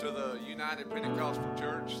to the United Pentecostal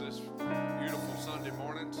Church this beautiful Sunday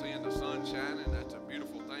morning, seeing the sun shining. That's a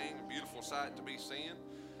beautiful thing, a beautiful sight to be seeing.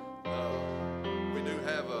 We do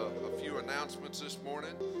have a few announcements this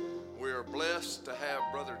morning. We are blessed to have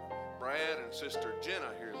Brother Brad and Sister Jenna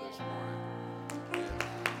here this morning.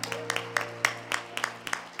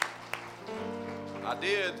 I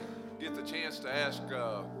did get the chance to ask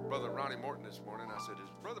Brother Ronnie Morton this morning. I said, is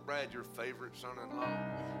Brother Brad your favorite son-in-law?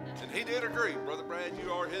 And he did agree. Brother Brad,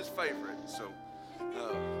 you are his favorite. So,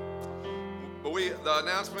 but the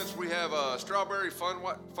announcements, we have a strawberry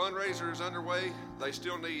fundraiser is underway. They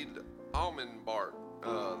still need almond bark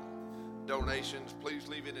donations. Please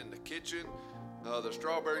leave it in the kitchen. The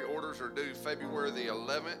strawberry orders are due February the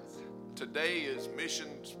 11th. Today is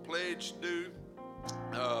missions pledge due.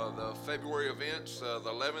 The February events, the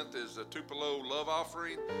 11th is the Tupelo love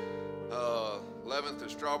offering. 11th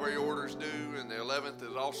is strawberry orders due, and the 11th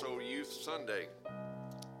is also Youth Sunday.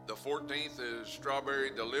 The 14th is strawberry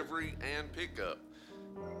delivery and pickup.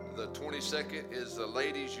 The 22nd is the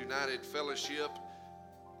Ladies United Fellowship.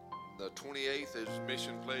 The 28th is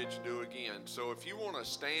Mission Pledge due again. So if you want to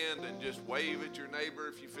stand and just wave at your neighbor,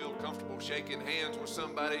 if you feel comfortable shaking hands with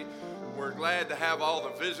somebody, we're glad to have all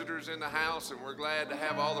the visitors in the house, and we're glad to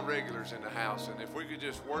have all the regulars in the house. And if we could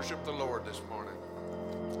just worship the Lord this morning.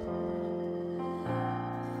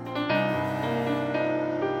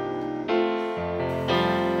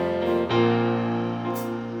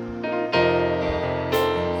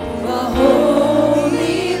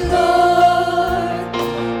 Holy Lord,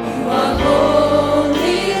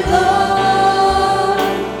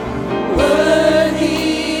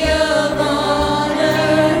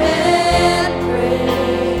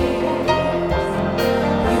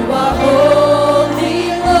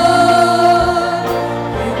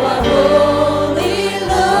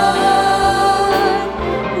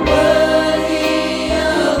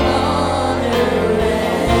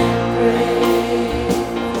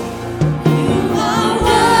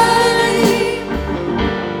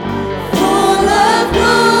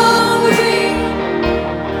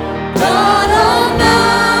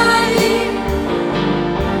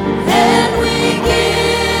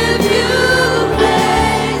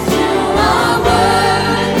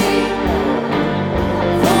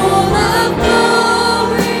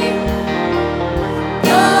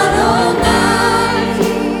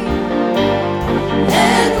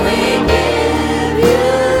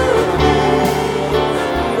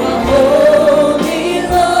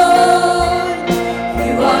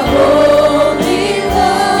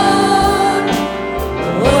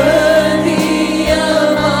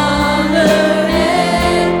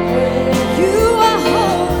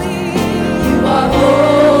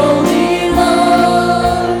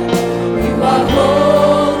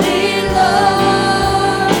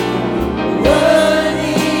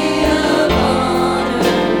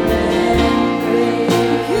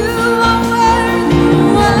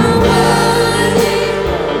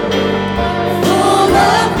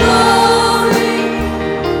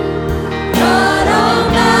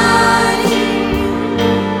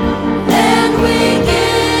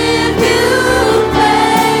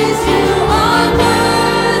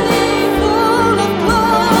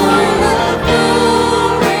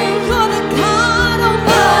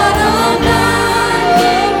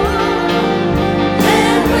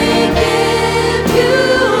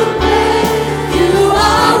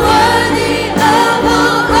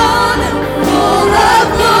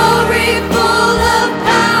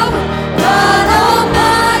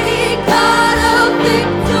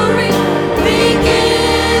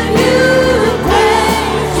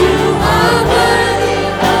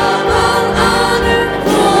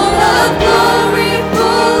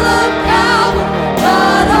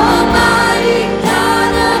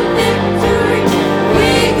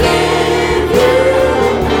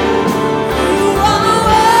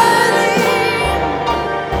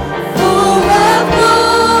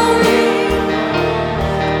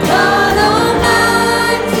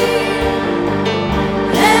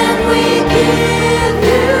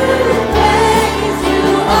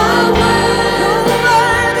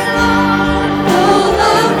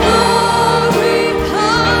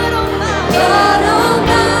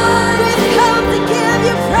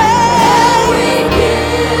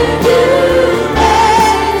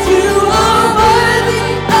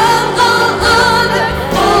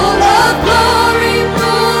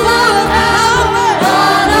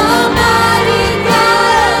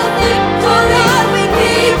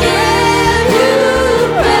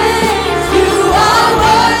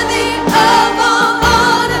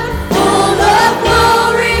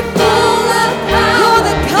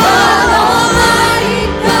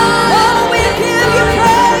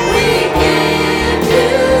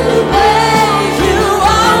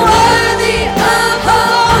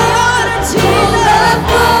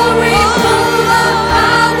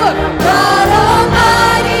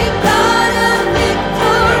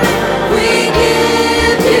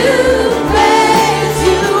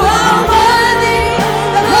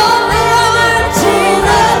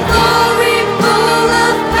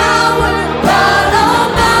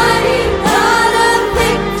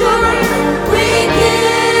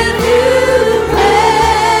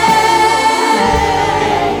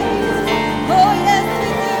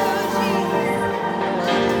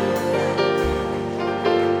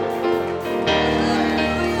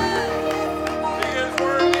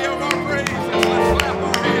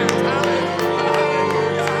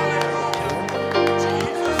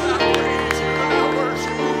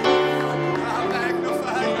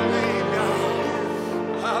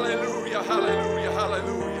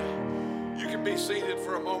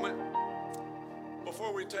 moment.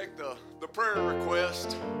 Before we take the prayer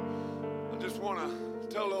request, I just want to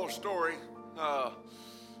tell a little story.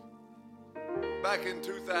 Back in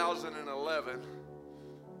 2011,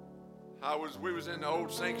 we was in the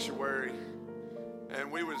old sanctuary,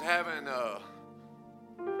 and we was having a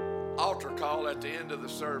altar call at the end of the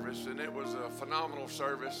service, and it was a phenomenal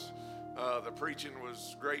service. The preaching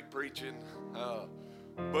was great preaching,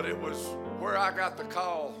 but it was where I got the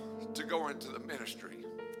call to go into the ministry.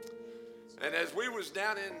 And as we was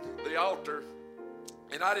down in the altar,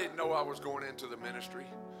 and I didn't know I was going into the ministry,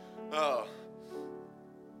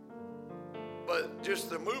 but just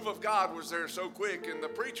the move of God was there so quick. And the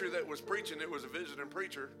preacher that was preaching, it was a visiting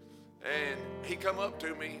preacher, and he come up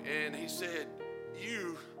to me and he said,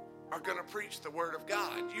 "You are going to preach the word of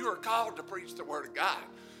God. You are called to preach the word of God."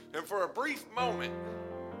 And for a brief moment,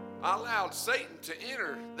 I allowed Satan to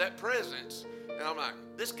enter that presence. And I'm like,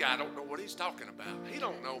 this guy don't know what he's talking about. He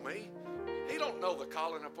don't know me. He don't know the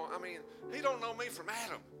calling upon. He don't know me from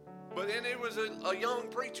Adam. But then it was a young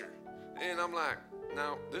preacher. And I'm like,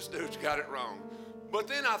 no, this dude's got it wrong. But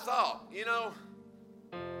then I thought,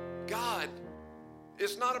 God,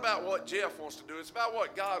 it's not about what Jeff wants to do. It's about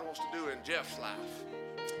what God wants to do in Jeff's life.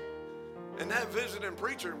 And that visiting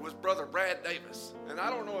preacher was Brother Brad Davis. And I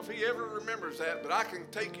don't know if he ever remembers that, but I can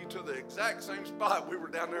take you to the exact same spot. We were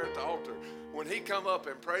down there at the altar when he come up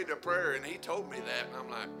and prayed a prayer, and he told me that. And I'm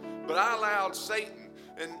like, but I allowed Satan.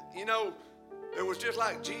 And, it was just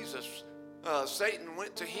like Jesus. Satan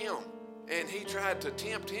went to him, and he tried to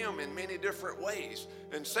tempt him in many different ways.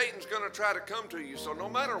 And Satan's going to try to come to you. So no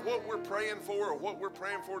matter what we're praying for or what we're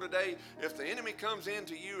praying for today, if the enemy comes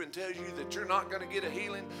into you and tells you that you're not going to get a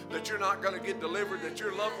healing, that you're not going to get delivered, that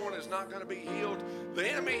your loved one is not going to be healed, the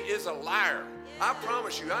enemy is a liar. I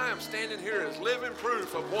promise you, I am standing here as living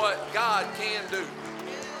proof of what God can do.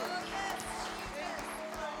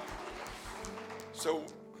 So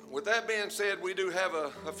with that being said, we do have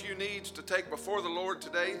a few needs to take before the Lord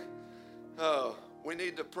today. We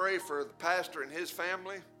need to pray for the pastor and his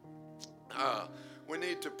family. We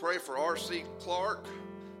need to pray for R.C. Clark,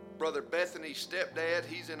 Brother Bethany's stepdad.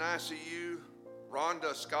 He's in ICU.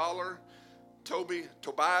 Rhonda Scholar,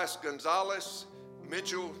 Tobias Gonzalez,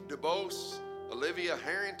 Mitchell DeBose, Olivia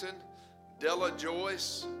Harrington, Della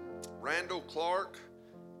Joyce, Randall Clark,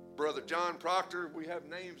 Brother John Proctor. We have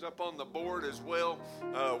names up on the board as well.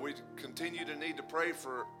 We continue to need to pray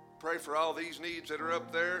for all these needs that are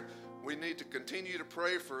up there. We need to continue to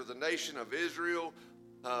pray for the nation of Israel,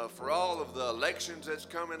 for all of the elections that's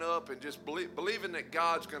coming up, and just believing that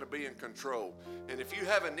God's going to be in control. And if you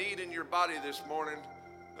have a need in your body this morning,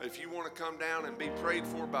 if you want to come down and be prayed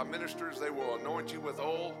for by ministers, they will anoint you with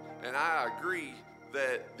oil. And I agree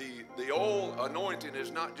that the oil anointing is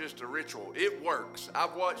not just a ritual. It works.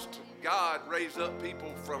 I've watched God raise up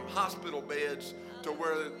people from hospital beds to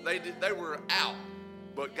where they were out,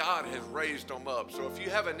 but God has raised them up. So if you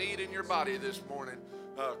have a need in your body this morning,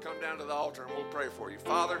 come down to the altar and we'll pray for you.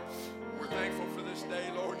 Father, we're thankful for this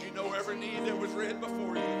day. Lord, you know every need that was read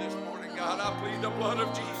before you this morning, God. I plead the blood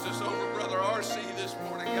of Jesus over Brother R.C. this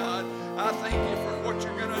morning, God. I thank you for what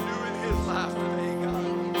you're going to do in his life today, God.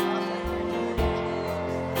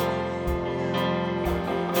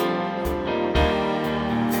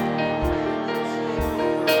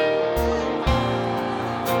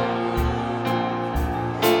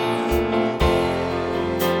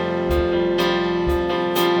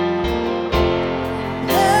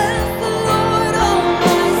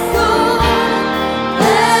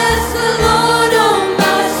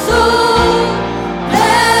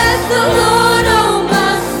 Bless the Lord, oh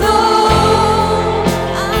my soul.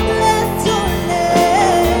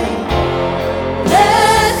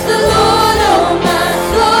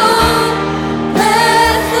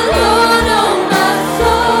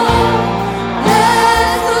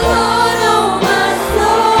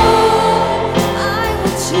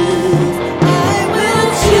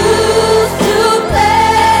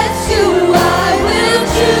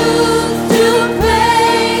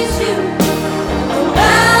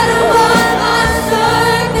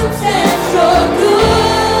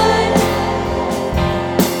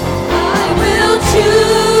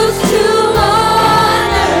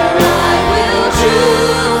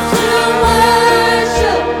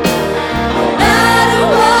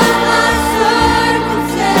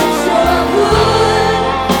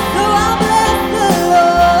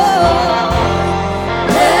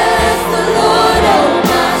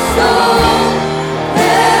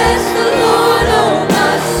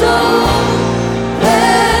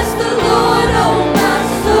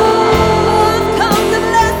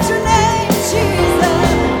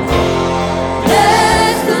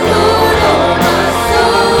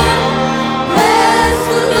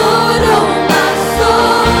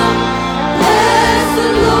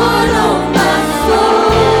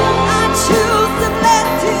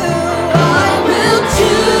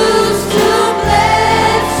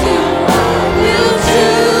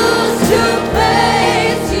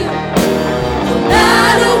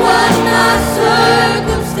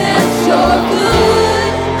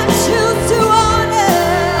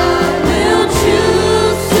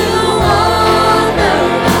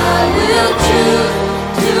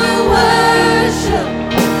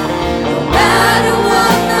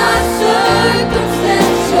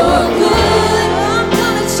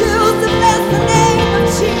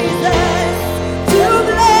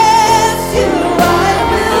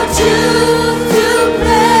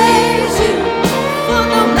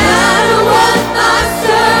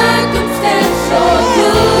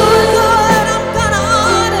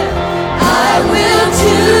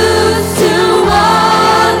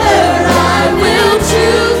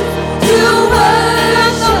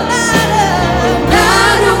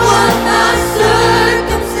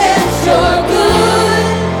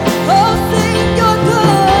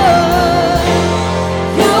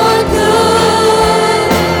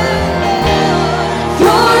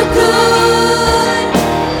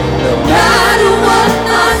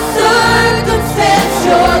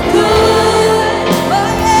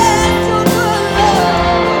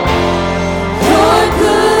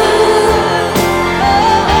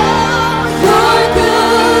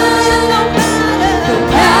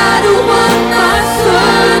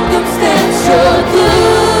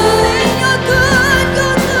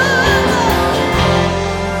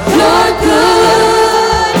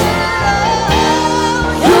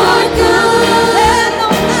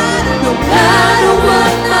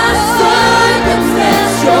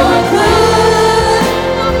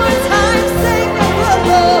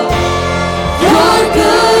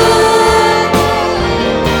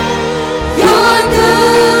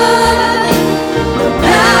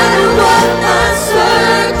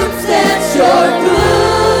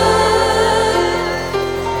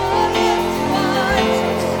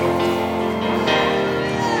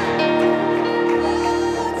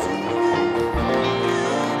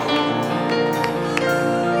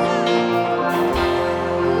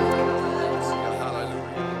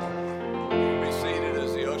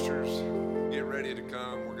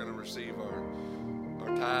 come. We're going to receive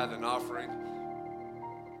our tithe and offering.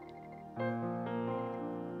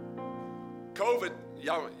 COVID,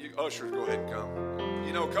 y'all, you ushers, go ahead and come.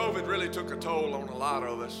 You know, COVID really took a toll on a lot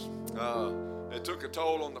of us. It took a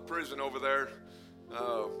toll on the prison over there,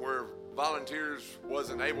 where volunteers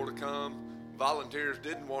wasn't able to come. Volunteers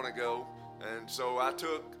didn't want to go. And so I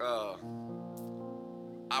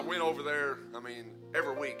went over there. I mean,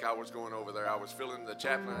 every week I was going over there. I was feeling the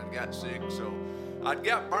chaplain had got sick, so I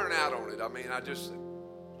got burnt out on it. I mean, I just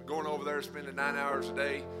going over there, spending 9 hours a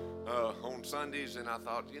day on Sundays, and I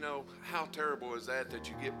thought, you know, how terrible is that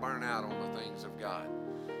you get burnt out on the things of God?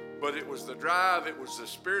 But it was the drive, it was the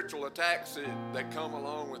spiritual attacks that come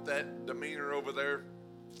along with that demeanor over there.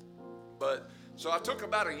 But so I took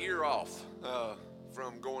about a year off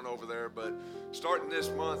from going over there, but starting this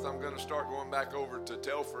month, I'm going to start going back over to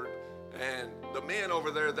Telford, and the men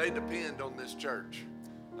over there, they depend on this church.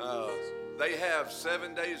 They have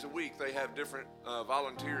 7 days a week. They have different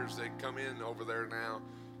volunteers that come in over there now,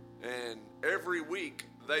 and every week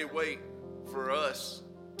they wait for us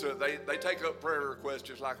to, they take up prayer requests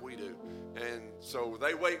just like we do. And so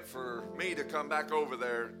they wait for me to come back over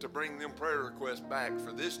there to bring them prayer requests back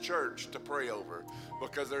for this church to pray over.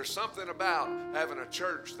 Because there's something about having a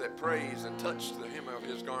church that prays and touches the hem of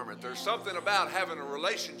his garment. There's something about having a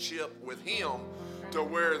relationship with him to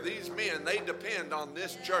where these men, they depend on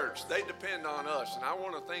this church. They depend on us. And I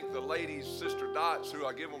want to thank the ladies, Sister Dots, who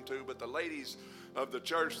I give them to, but the ladies of the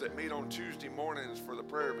church that meet on Tuesday mornings for the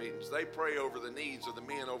prayer meetings. They pray over the needs of the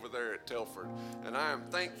men over there at Telford. And I am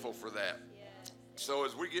thankful for that. So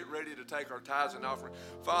as we get ready to take our tithes and offering,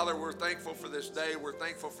 Father, we're thankful for this day. We're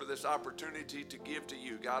thankful for this opportunity to give to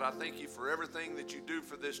you. God, I thank you for everything that you do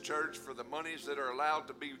for this church, for the monies that are allowed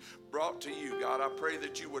to be brought to you. God, I pray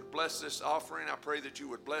that you would bless this offering. I pray that you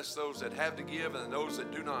would bless those that have to give and those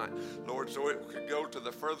that do not, Lord, so it could go to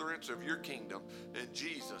the furtherance of your kingdom. In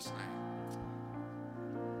Jesus' name.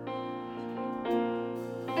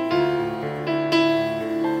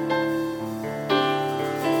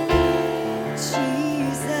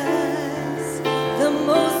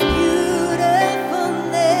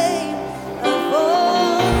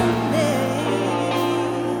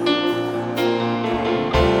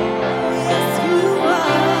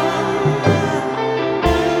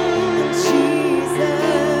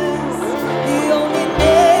 The only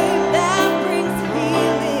name that brings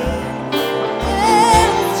healing.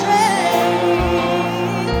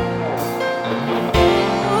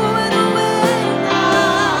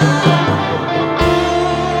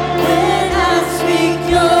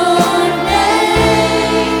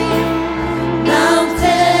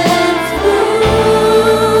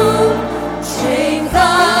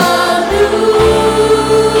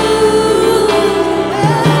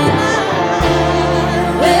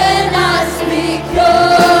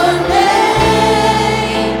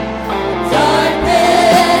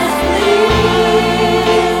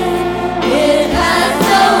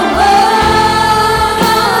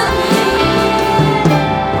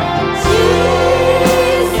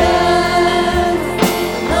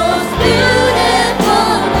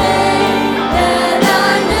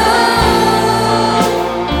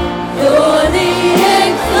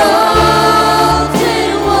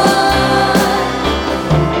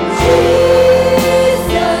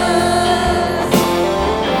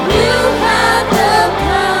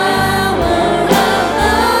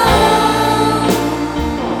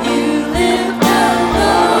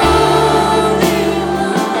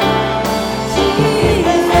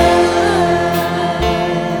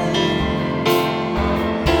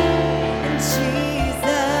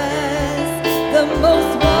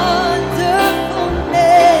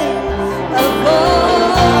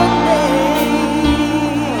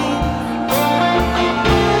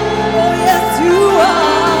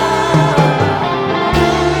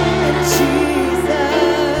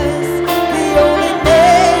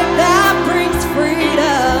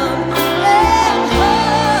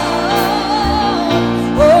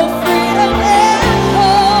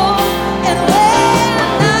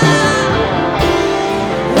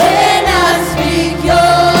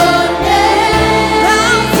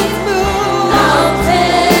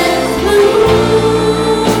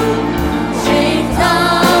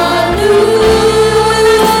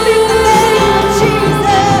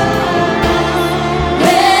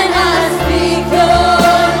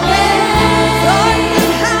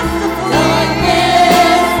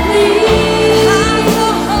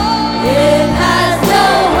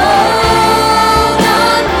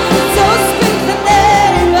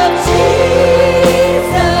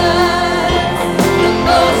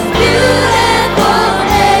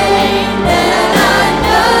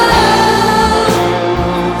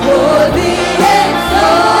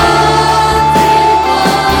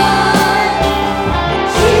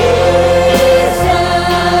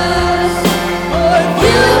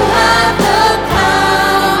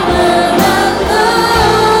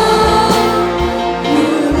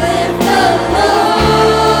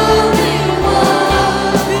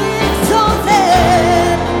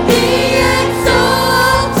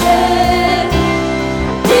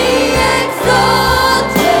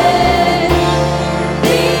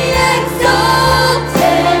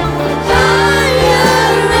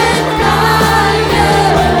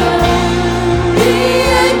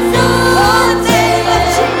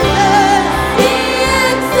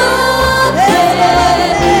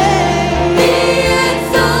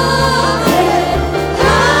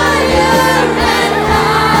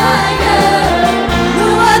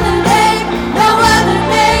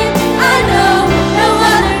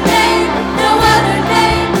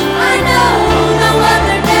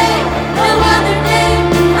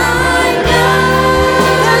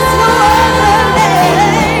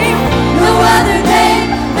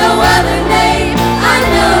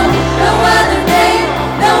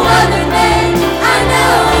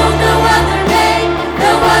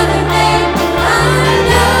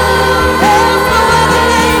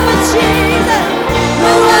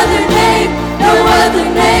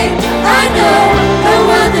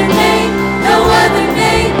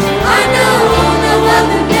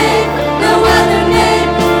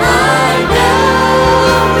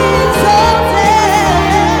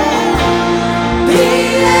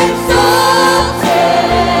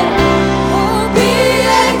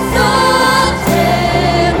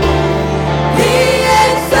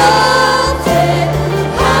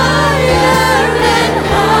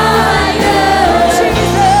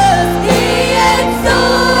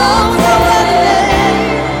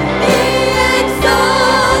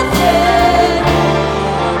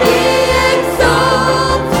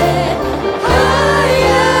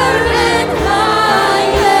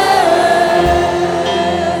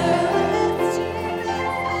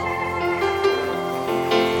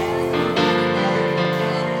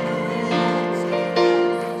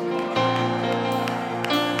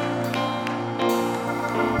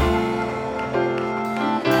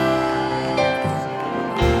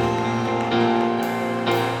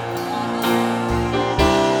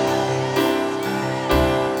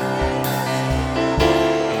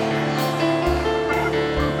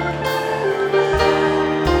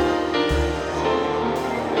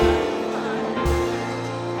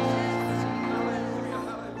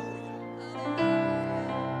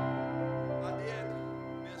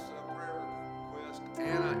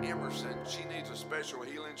 Emerson. She needs a special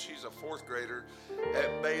healing. She's a 4th grader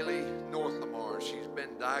at Bailey, North Lamar. She's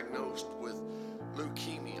been diagnosed with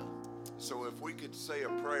leukemia. So if we could say a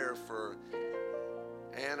prayer for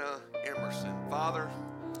Anna Emerson. Father,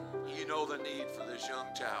 you know the need for this young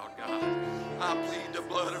child, God. I plead the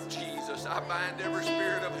blood of Jesus. I bind every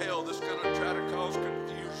spirit of hell that's going to try to cause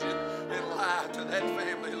confusion and lie to that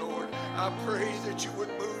family, Lord. I pray that you would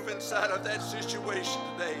move inside of that situation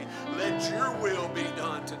today. Let your will be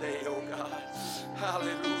done today, oh God.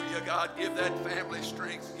 Hallelujah, God. Give that family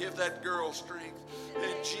strength. Give that girl strength.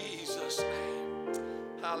 In Jesus' name.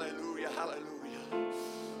 Hallelujah, hallelujah.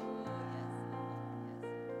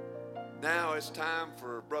 Now it's time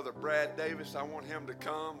for Brother Brad Davis. I want him to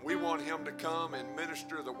come. We want him to come and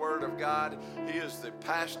minister the Word of God. He is the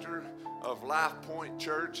pastor of Life Point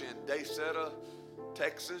Church in Daysetta,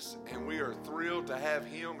 Texas, and we are thrilled to have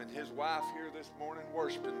him and his wife here this morning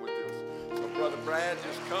worshiping with us. So Brother Brad,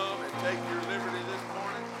 just come and take your liberty this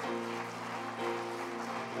morning.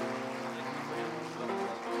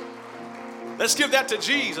 Let's give that to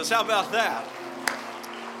Jesus. How about that?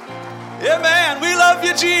 Amen. We love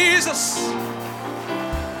you, Jesus.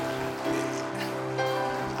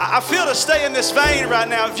 I feel to stay in this vein right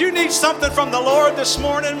now. If you need something from the Lord this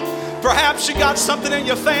morning, perhaps you got something in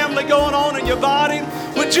your family going on in your body,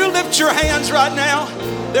 would you lift your hands right now?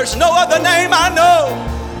 There's no other name I know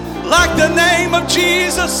like the name of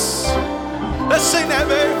Jesus. Let's sing that,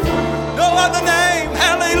 baby. No other name.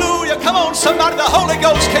 Hallelujah. Come on, somebody. The Holy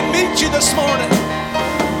Ghost can meet you this morning.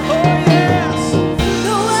 Oh, yes.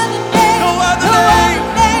 No other name. No other name.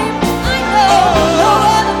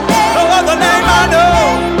 No other name I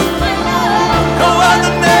know. No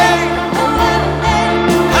other name.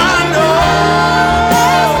 I know.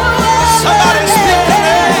 Somebody speak the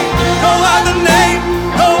name. No other name.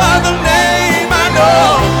 No other name I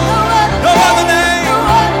know. No other name.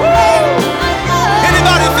 Woo.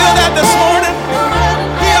 Anybody feel that this morning?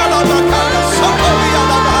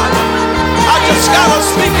 I just gotta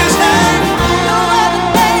speak his name.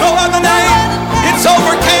 No other name. It's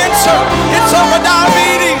over cancer. It's over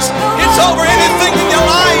diabetes. It's over anything in your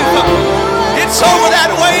life. It's over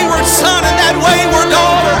that wayward son and that wayward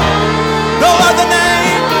daughter. No other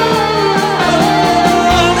name.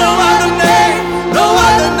 Oh, no other name. No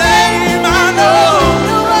other name I know.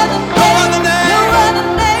 No other name. No other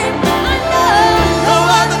name I know. No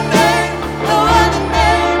other name. No other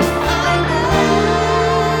name I know.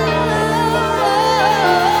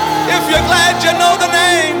 If you're glad you know the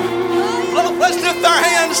name, let's lift our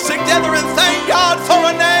hands together and thank God for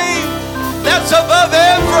a name that's above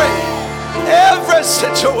every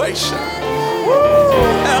situation. Woo!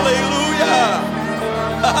 Hallelujah.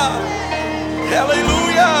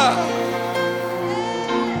 Hallelujah.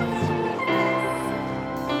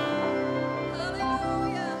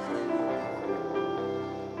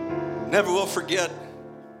 Never will forget.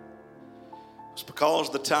 It's because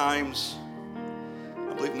of the times.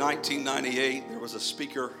 I believe 1998, there was a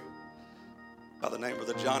speaker by the name of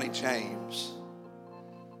the Johnny James.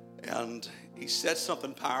 And he said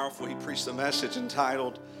something powerful. He preached a message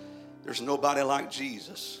entitled, "There's Nobody Like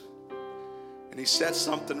Jesus." And he said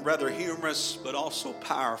something rather humorous but also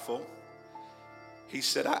powerful. He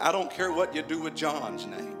said, I don't care what you do with John's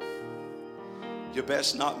name. You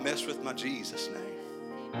best not mess with my Jesus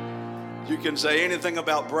name. You can say anything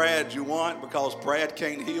about Brad you want, because Brad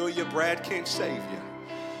can't heal you, Brad can't save you.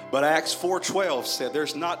 But Acts 4:12 said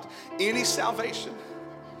there's not any salvation.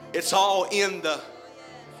 It's all in the.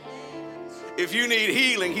 If you need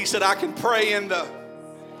healing, he said, I can pray in the.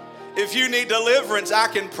 If you need deliverance, I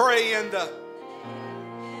can pray in the.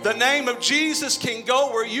 The name of Jesus can go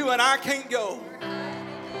where you and I can't go.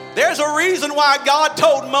 There's a reason why God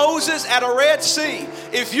told Moses at a Red Sea,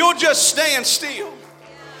 if you'll just stand still,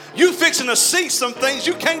 you fixing to see some things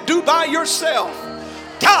you can't do by yourself.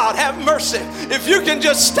 God have mercy. If you can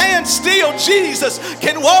just stand still, Jesus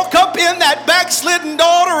can walk up in that backslidden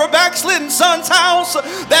daughter or backslidden son's house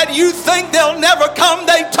that you think they'll never come.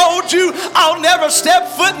 They told you, I'll never step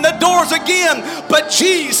foot in the doors again. But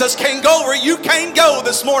Jesus can go where you can't go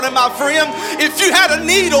this morning, my friend. If you had a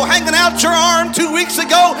needle hanging out your arm 2 weeks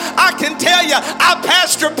ago, I can tell you, I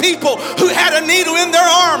pastor people who had a needle in their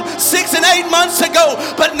arm 6 and 8 months ago,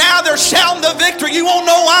 but now they're shouting the victory. You won't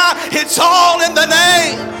know why. It's all in the name.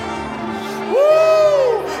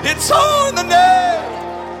 Woo! It's all in the name.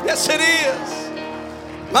 Yes, it is.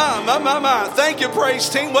 My. Thank you, praise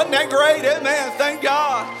team. Wasn't that great? Amen. Thank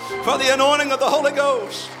God for the anointing of the Holy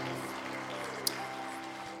Ghost.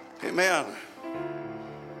 Amen.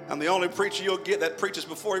 I'm the only preacher you'll get that preaches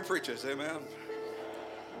before he preaches. Amen.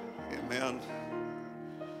 Amen.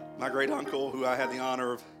 My great uncle, who I had the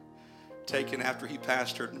honor of taking after he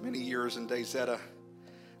pastored many years in Dayzetta,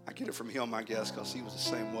 I get it from him, I guess, because he was the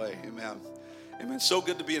same way. Amen. Amen. So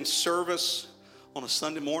good to be in service on a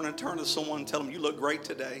Sunday morning. Turn to someone and tell them, you look great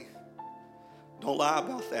today. Don't lie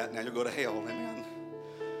about that. Now you'll go to hell. Amen.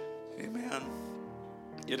 Amen.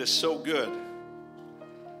 It is so good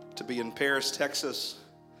to be in Paris, Texas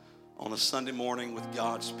on a Sunday morning with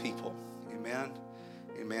God's people. Amen.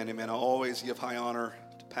 Amen. Amen. I always give high honor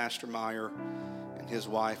to Pastor Meyer and his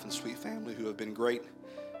wife and sweet family who have been great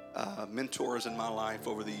mentors in my life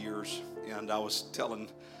over the years. And I was telling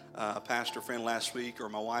a pastor friend last week, or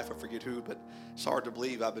my wife, I forget who, but it's hard to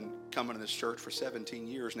believe I've been coming to this church for 17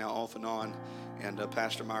 years now, off and on. And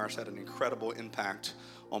Pastor Myers had an incredible impact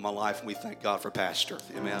on my life, and we thank God for Pastor.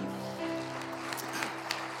 Amen.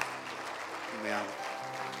 Amen.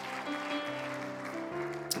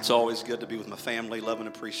 It's always good to be with my family, love and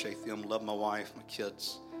appreciate them, love my wife, my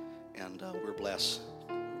kids, and we're blessed,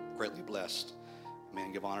 greatly blessed.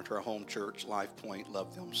 Amen. Give honor to our home church, Life Point.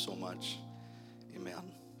 Love them so much.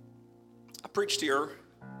 Amen. I preached here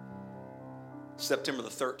September the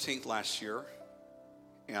 13th last year,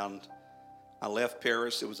 and I left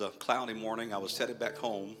Paris. It was a cloudy morning. I was headed back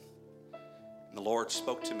home, and the Lord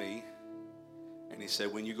spoke to me, and he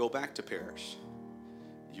said, when you go back to Paris,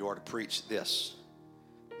 you are to preach this.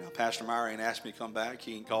 Now, Pastor Meyer ain't asked me to come back.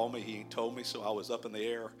 He ain't called me. He ain't told me, so I was up in the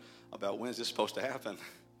air about when is this supposed to happen.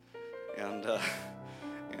 And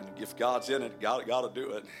if God's in it, God to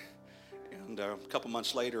do it. And a couple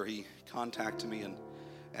months later, he contacted me and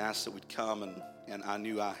asked that we'd come, and I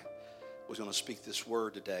knew I was going to speak this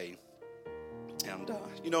word today. And,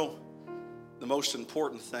 the most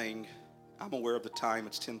important thing, I'm aware of the time,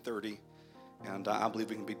 it's 10:30, and I believe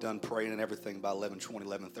we can be done praying and everything by 11:20,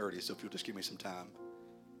 11:30, so if you'll just give me some time.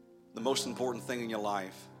 The most important thing in your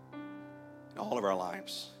life, in all of our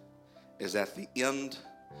lives, is at the end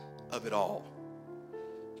of it all,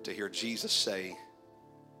 to hear Jesus say,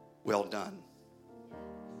 well done,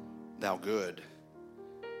 thou good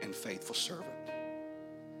and faithful servant.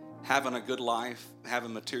 Having a good life,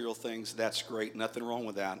 having material things, that's great. Nothing wrong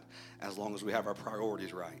with that as long as we have our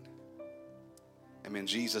priorities right. I mean,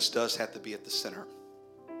 Jesus does have to be at the center.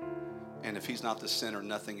 And if he's not the center,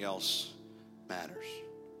 nothing else matters.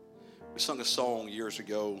 We sung a song years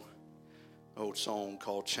ago, an old song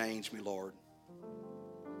called Change Me, Lord.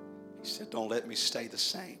 He said, don't let me stay the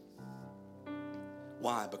same.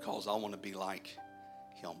 Why? Because I want to be like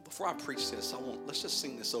him. Before I preach this, let's just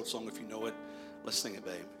sing this old song if you know it. Let's sing it,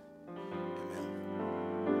 babe. Amen.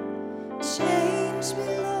 Change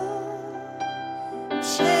me, Lord.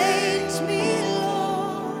 Change me, Lord.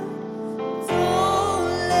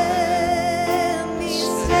 Don't let me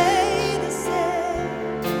stay the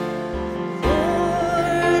same.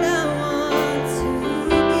 Lord, I want to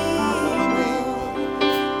be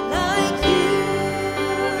like you.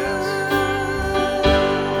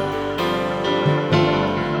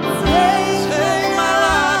 Take my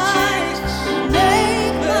life, Jesus.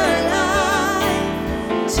 Make my life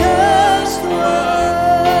just what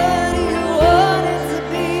you want it to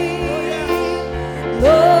be.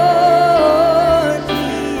 Lord,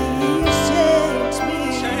 please change me.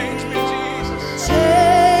 Change me, Jesus.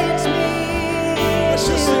 Change me. Let's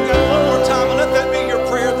just sing that one more time and let that be your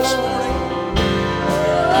prayer this morning.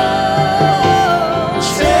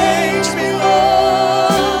 Change me,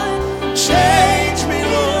 Lord. Change me,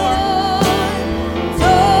 Lord.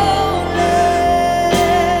 Don't let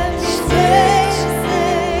me stay the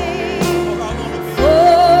same. For I want to be For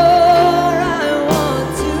I want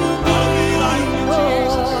to be like you,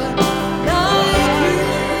 Jesus. more like you.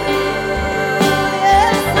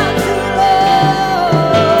 Yes, I do,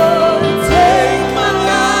 Lord. Take my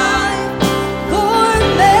life, Lord,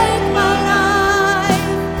 make my life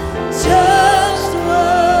just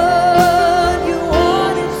what you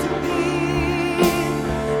want it to be.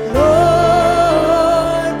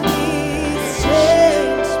 Lord, please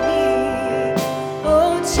change me.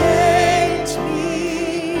 Oh, change me,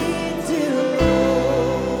 dear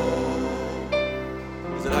Lord.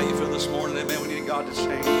 Is that how you feel this morning? Amen. We need God to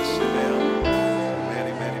change us. Amen. Amen,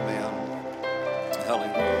 amen, amen.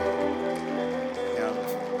 Hallelujah. Yeah.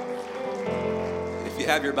 If you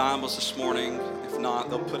have your Bibles this morning, if not,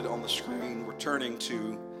 they'll put it on the screen. We're turning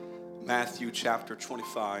to Matthew chapter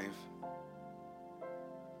 25.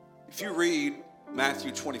 If you read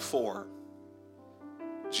Matthew 24,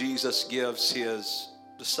 Jesus gives his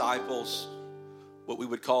disciples what we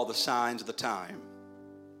would call the signs of the time.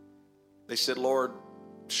 They said, Lord,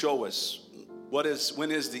 show us when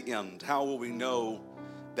is the end? How will we know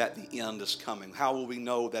that the end is coming? How will we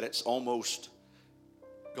know that it's almost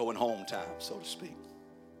going home time, so to speak?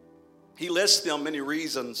 He lists them many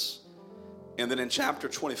reasons. And then in chapter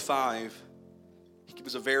 25, he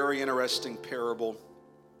gives a very interesting parable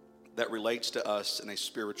that relates to us in a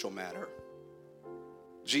spiritual manner.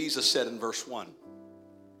 Jesus said in verse 1,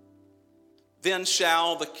 "Then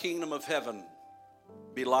shall the kingdom of heaven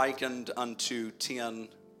be likened unto 10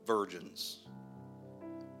 virgins,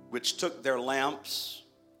 which took their lamps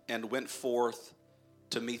and went forth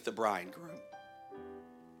to meet the bridegroom.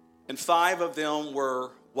 And 5 of them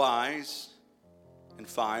were wise, and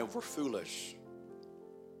 5 were foolish.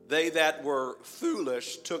 They that were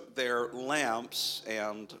foolish took their lamps,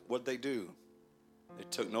 and what'd they do? They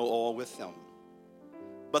took no oil with them.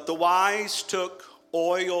 But the wise took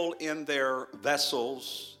oil in their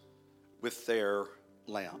vessels with their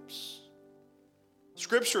lamps."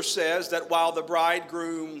 Scripture says that while the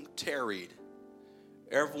bridegroom tarried,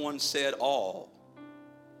 everyone said all.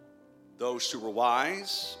 Those who were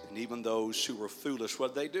wise and even those who were foolish,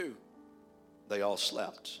 what did they do? They all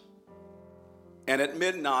slept. And at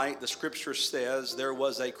midnight, the scripture says, there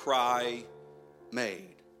was a cry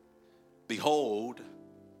made, "Behold,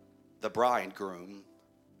 the bridegroom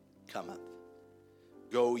cometh.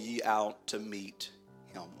 Go ye out to meet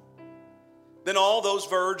him." Then all those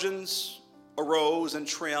virgins arose and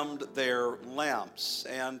trimmed their lamps.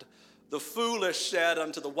 And the foolish said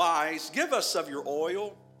unto the wise, "Give us of your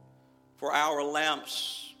oil, for our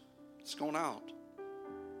lamps is gone out."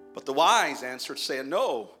 But the wise answered, saying,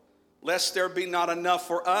 "No, lest there be not enough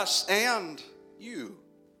for us and you.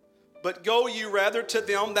 But go ye rather to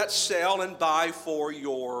them that sell and buy for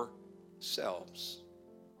yourselves."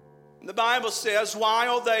 And the Bible says,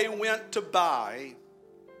 while they went to buy,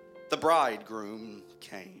 the bridegroom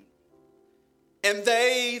came. And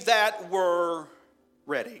they that were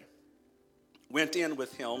ready went in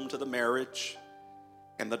with him to the marriage,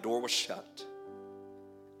 and the door was shut.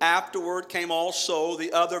 Afterward came also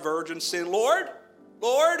the other virgins, saying, "Lord,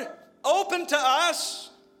 Lord, open to us."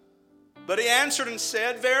 But he answered and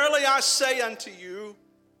said, "Verily I say unto you,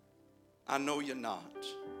 I know you not.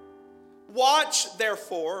 Watch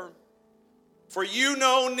therefore, for you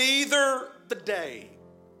know neither the day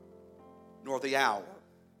nor the hour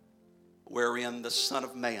wherein the Son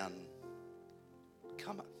of Man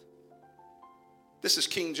cometh." This is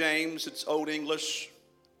King James, it's Old English.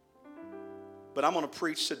 But I'm going to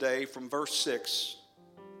preach today from verse 6.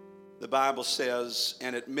 The Bible says,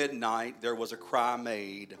 "And at midnight there was a cry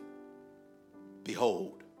made,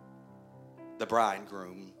 Behold, the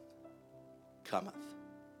bridegroom cometh."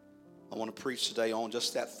 I want to preach today on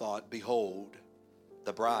just that thought, behold,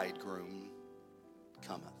 the bridegroom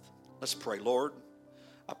cometh. Let's pray. Lord,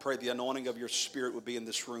 I pray the anointing of your Spirit would be in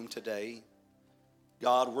this room today.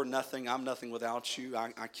 God, we're nothing. I'm nothing without you.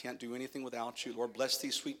 I can't do anything without you. Lord, bless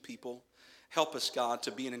these sweet people. Help us, God,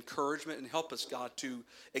 to be an encouragement, and help us, God, to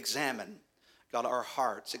examine, God, our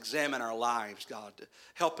hearts, examine our lives, God.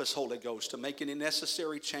 Help us, Holy Ghost, to make any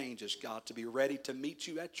necessary changes, God, to be ready to meet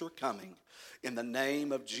you at your coming. In the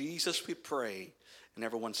name of Jesus we pray. And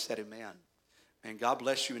everyone said amen. And God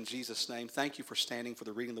bless you in Jesus' name. Thank you for standing for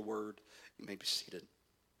the reading of the word. You may be seated.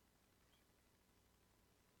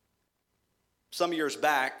 Some years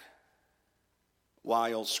back,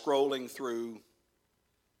 while scrolling through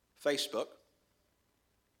Facebook,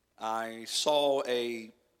 I saw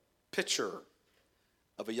a picture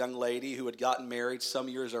of a young lady who had gotten married some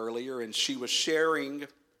years earlier, and she was sharing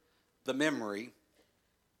the memory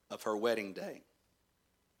of her wedding day.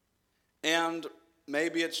 And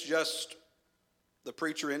maybe it's just the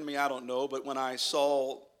preacher in me, I don't know, but when I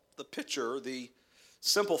saw the picture, the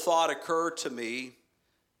simple thought occurred to me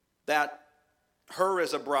that her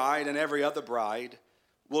as a bride and every other bride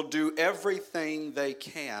will do everything they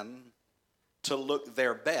can to look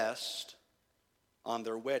their best on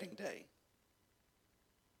their wedding day.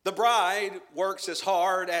 The bride works as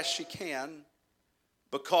hard as she can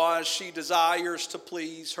because she desires to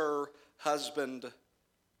please her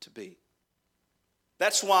husband-to-be.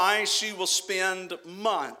 That's why she will spend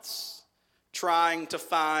months trying to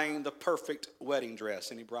find the perfect wedding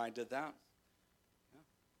dress. Any bride did that?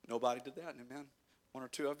 Nobody did that, amen? One or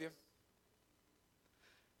two of you?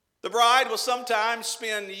 The bride will sometimes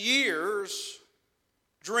spend years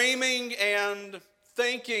dreaming and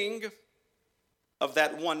thinking of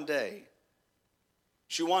that one day.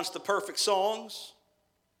 She wants the perfect songs.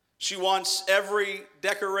 She wants every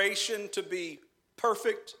decoration to be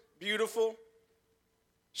perfect, beautiful.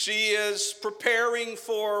 She is preparing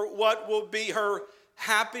for what will be her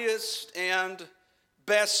happiest and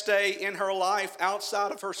best day in her life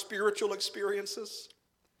outside of her spiritual experiences.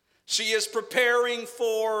 She is preparing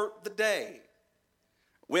for the day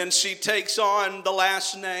when she takes on the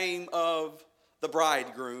last name of the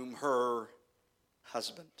bridegroom, her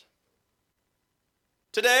husband.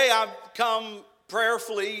 Today I've come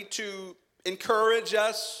prayerfully to encourage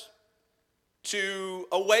us, to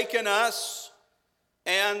awaken us,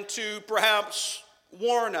 and to perhaps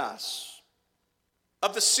warn us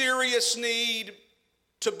of the serious need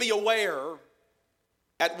to be aware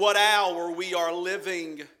at what hour we are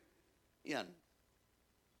living in.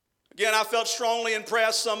 Again, I felt strongly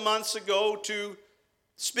impressed some months ago to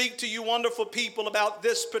speak to you wonderful people about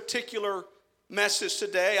this particular message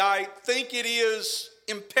today. I think it is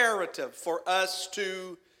imperative for us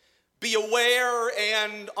to be aware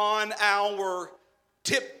and on our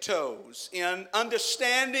tiptoes in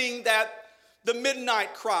understanding that the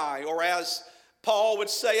midnight cry, or as Paul would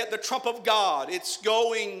say it, the trump of God, it's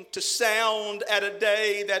going to sound at a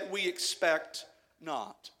day that we expect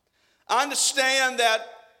not. I understand that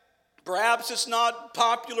perhaps it's not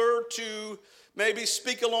popular to maybe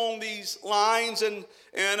speak along these lines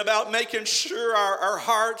and about making sure our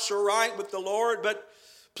hearts are right with the Lord, but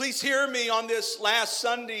please hear me on this last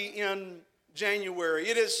Sunday in January.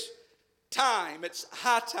 It is time, it's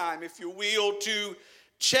high time, if you will, to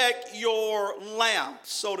check your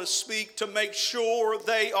lamps, so to speak, to make sure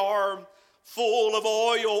they are full of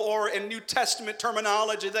oil, or in New Testament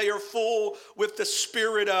terminology, they are full with the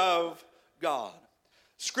Spirit of God.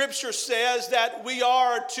 Scripture says that we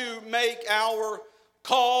are to make our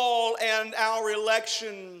call and our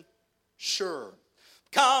election sure.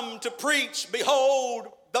 Come to preach, behold,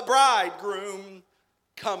 the bridegroom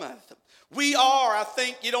cometh. We are, I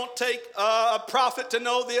think you don't take a prophet to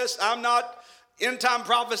know this. I'm not end-time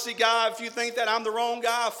prophecy guy. If you think that, I'm the wrong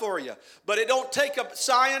guy for you. But it don't take a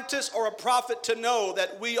scientist or a prophet to know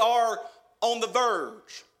that we are on the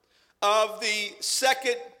verge of the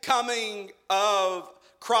second coming of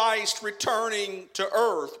Christ returning to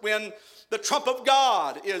earth, when the trump of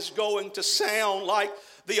God is going to sound, like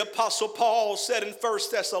the Apostle Paul said in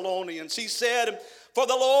 1 Thessalonians. He said, "For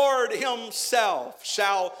the Lord himself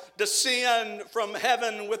shall descend from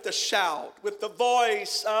heaven with a shout, with the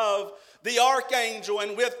voice of the archangel,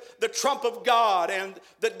 and with the trump of God, and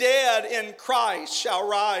the dead in Christ shall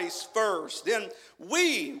rise first. Then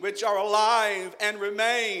we which are alive and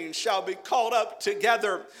remain shall be caught up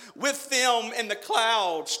together with them in the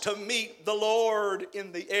clouds to meet the Lord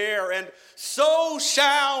in the air. And so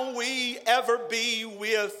shall we ever be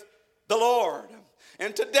with the Lord."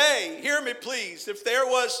 And today, hear me please, if there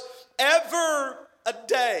was ever a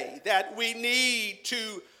day that we need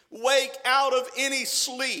to wake out of any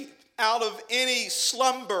sleep, out of any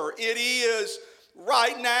slumber, it is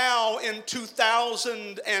right now in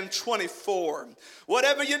 2024.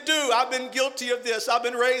 Whatever you do, I've been guilty of this. I've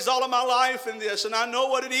been raised all of my life in this, and I know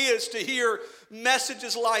what it is to hear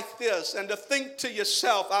messages like this and to think to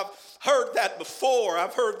yourself, I've heard that before.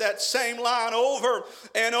 I've heard that same line over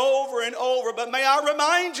and over and over. But may I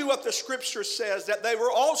remind you what the scripture says, that they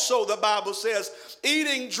were also, the Bible says,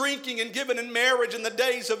 eating, drinking, and giving in marriage in the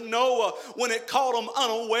days of Noah, when it caught them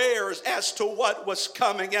unawares as to what was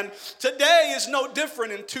coming. And today is no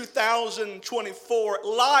different in 2024.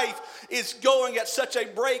 Life is going at such a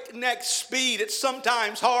breakneck speed. It's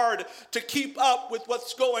sometimes hard to keep up with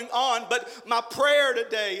what's going on. But my prayer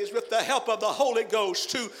today is, with the help of the Holy Ghost,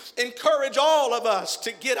 to encourage all of us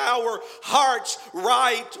to get our hearts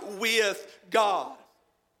right with God.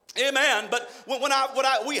 Amen. But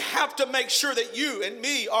we have to make sure that you and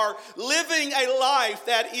me are living a life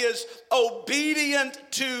that is obedient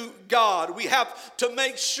to God. We have to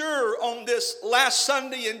make sure on this last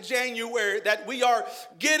Sunday in January that we are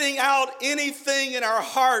getting out anything in our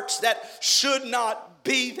hearts that should not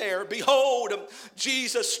be there. Behold,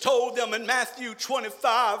 Jesus told them in Matthew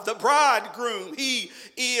 25, the bridegroom, he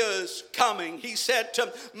is coming. He said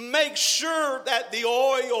to make sure that the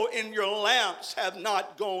oil in your lamps have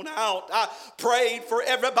not gone out. I prayed for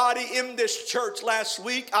everybody in this church last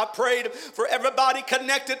week. I prayed for everybody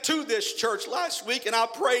connected to this church last week, and I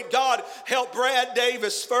prayed, God, help Brad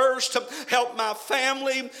Davis first, help my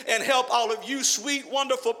family, and help all of you sweet,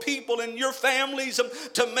 wonderful people and your families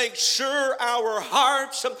to make sure our hearts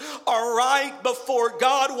are right before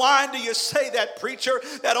God. Why do you say that, preacher?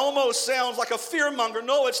 That almost sounds like a fearmonger.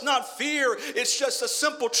 No, it's not fear. It's just a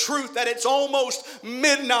simple truth that it's almost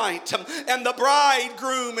midnight and the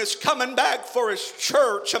bridegroom is coming back for his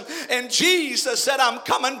church. And Jesus said, I'm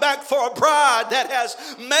coming back for a bride that has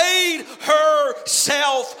made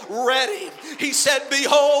herself ready. He said,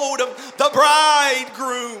 behold, the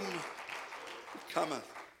bridegroom cometh.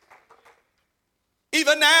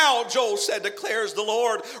 Even now, Joel said, declares the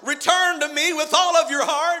Lord, return to me with all of your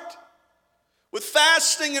heart, with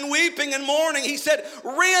fasting and weeping and mourning. He said,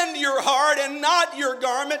 rend your heart and not your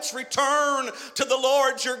garments. Return to the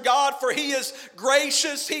Lord your God, for he is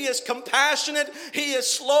gracious, he is compassionate, he is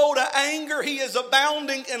slow to anger, he is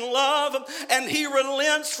abounding in love, and he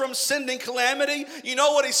relents from sending calamity. You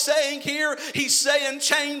know what he's saying here? He's saying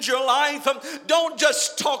change your life. Don't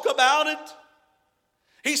just talk about it.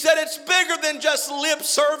 He said it's bigger than just lip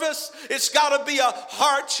service. It's got to be a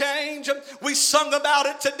heart change. We sung about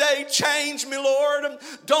it today. Change me, Lord.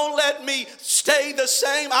 Don't let me stay the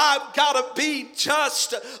same. I've got to be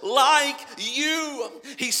just like you.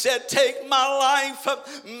 He said, take my life,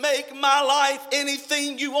 make my life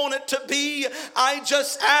anything you want it to be. I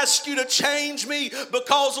just ask you to change me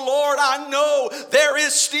because, Lord, I know there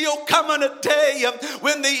is still coming a day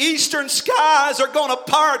when the eastern skies are going to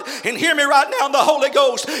part. And hear me right now in the Holy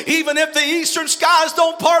Ghost. Even if the eastern skies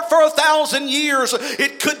don't part for 1,000 years,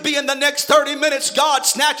 it could be in the next 30 minutes God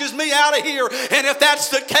snatches me out of here. And if that's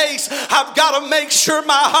the case, I've got to make sure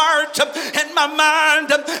my heart and my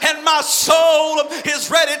mind and my soul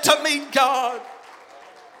is ready to meet God.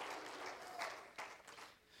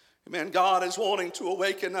 Amen. God is wanting to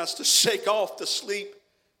awaken us, to shake off the sleep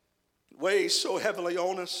that weighs so heavily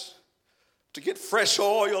on us. To get fresh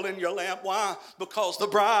oil in your lamp. Why? Because the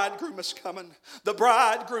bridegroom is coming. The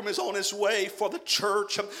bridegroom is on his way for the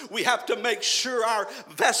church. We have to make sure our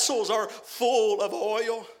vessels are full of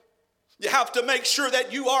oil. You have to make sure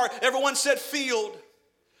that you are, everyone said filled.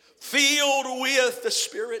 Filled with the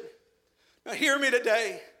Spirit. Now hear me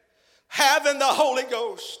today. Having the Holy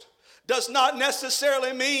Ghost does not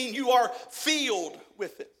necessarily mean you are filled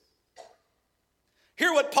with it.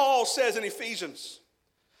 Hear what Paul says in Ephesians.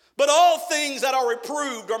 But all things that are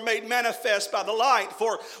reproved are made manifest by the light,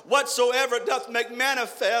 for whatsoever doth make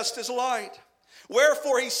manifest is light.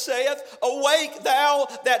 Wherefore he saith, awake thou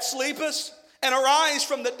that sleepest, and arise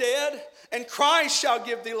from the dead, and Christ shall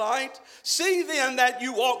give thee light. See then that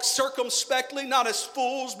you walk circumspectly, not as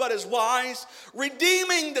fools, but as wise,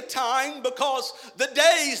 redeeming the time, because the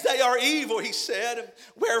days they are evil, he said.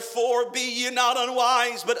 Wherefore be ye not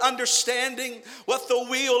unwise, but understanding what the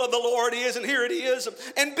will of the Lord is. And here it is.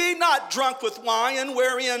 And be not drunk with wine,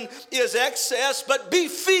 wherein is excess, but be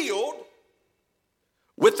filled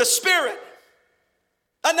with the Spirit.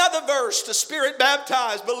 Another verse, the Spirit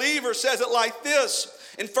baptized believer says it like this.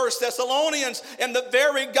 In 1 Thessalonians, and the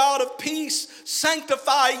very God of peace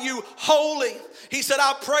sanctify you wholly. He said,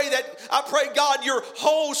 I pray God, your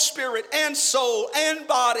whole spirit and soul and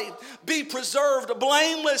body be preserved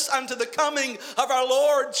blameless unto the coming of our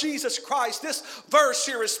Lord Jesus Christ. This verse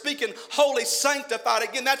here is speaking holy, sanctified.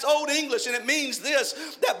 Again, that's Old English, and it means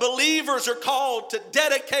this, that believers are called to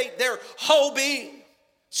dedicate their whole being,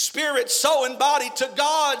 spirit, soul, and body to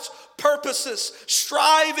God's purposes,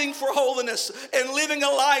 striving for holiness and living a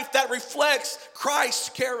life that reflects Christ's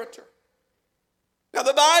character. Now,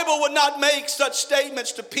 the Bible would not make such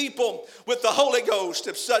statements to people with the Holy Ghost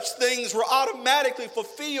if such things were automatically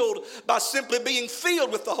fulfilled by simply being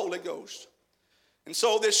filled with the Holy Ghost. And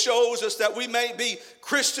so this shows us that we may be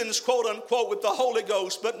Christians, quote unquote, with the Holy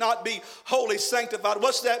Ghost, but not be wholly sanctified.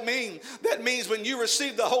 What's that mean? That means when you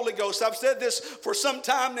receive the Holy Ghost, I've said this for some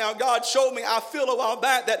time now, God showed me, I feel a while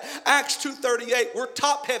back, that Acts 2:38, we're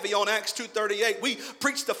top heavy on Acts 2:38. We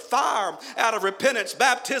preach the fire out of repentance,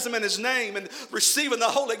 baptism in his name, and receiving the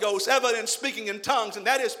Holy Ghost, evidence speaking in tongues. And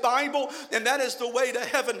that is Bible, and that is the way to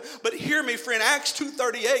heaven. But hear me, friend, Acts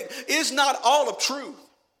 2:38 is not all of truth.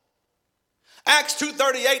 Acts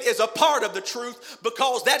 2:38 is a part of the truth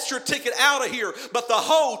because that's your ticket out of here. But the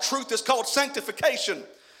whole truth is called sanctification.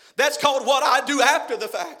 That's called what I do after the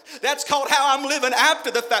fact. That's called how I'm living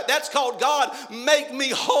after the fact. That's called God, make me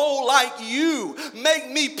whole like you.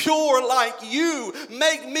 Make me pure like you.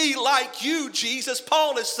 Make me like you, Jesus.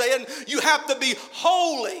 Paul is saying you have to be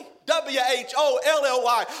holy.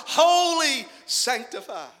 W-H-O-L-L-Y. Holy,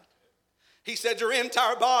 sanctified. He said your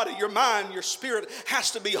entire body, your mind, your spirit has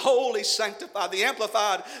to be wholly sanctified. The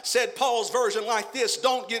Amplified said Paul's version like this: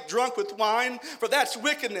 don't get drunk with wine, for that's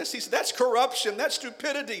wickedness. He said that's corruption, that's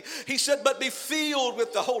stupidity. He said, but be filled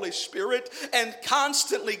with the Holy Spirit and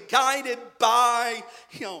constantly guided by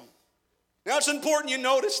him. Now it's important you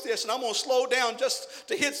notice this, and I'm going to slow down just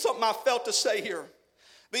to hit something I felt to say here.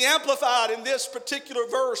 The Amplified in this particular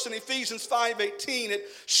verse in Ephesians 5:18, it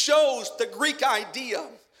shows the Greek idea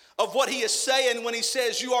of what he is saying when he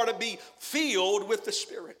says you are to be filled with the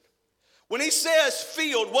Spirit. When he says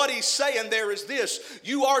filled, what he's saying there is this: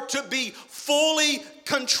 you are to be fully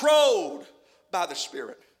controlled by the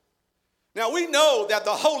Spirit. Now we know that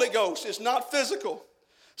the Holy Ghost is not physical.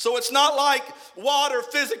 So it's not like water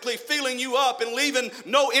physically filling you up and leaving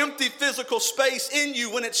no empty physical space in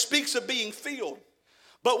you when it speaks of being filled.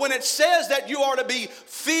 But when it says that you are to be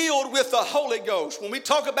filled with the Holy Ghost, when we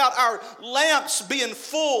talk about our lamps being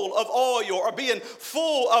full of oil or being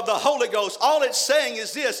full of the Holy Ghost, all it's saying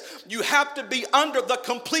is this: you have to be under the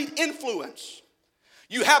complete influence.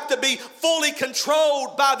 You have to be fully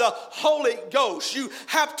controlled by the Holy Ghost. You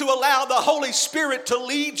have to allow the Holy Spirit to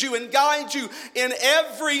lead you and guide you in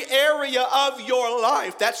every area of your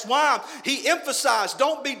life. That's why he emphasized,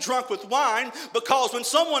 don't be drunk with wine, because when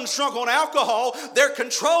someone's drunk on alcohol, they're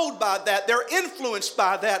controlled by that. They're influenced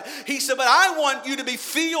by that. He said, but I want you to be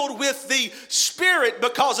filled with the Spirit,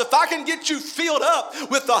 because if I can get you filled up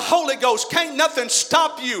with the Holy Ghost, can't nothing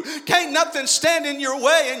stop you. Can't nothing stand in your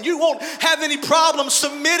way, and you won't have any problems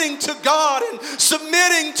submitting to God and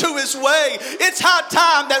submitting to his way. It's high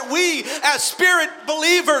time that we as Spirit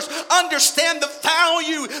believers understand the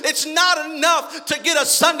value. It's not enough to get a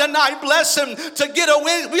Sunday night blessing, to get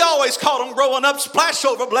we always call them growing up splash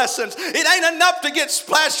over blessings. It ain't enough to get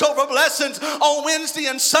splash over blessings on Wednesday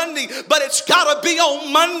and Sunday, but it's got to be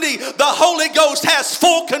on Monday. The Holy Ghost has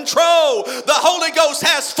full control. The Holy Ghost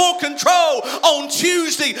has full control on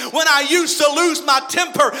Tuesday when I used to lose my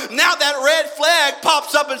temper. Now that red flag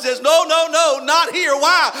pops up and says, no, not here.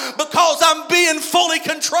 Why? Because I'm being fully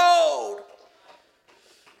controlled.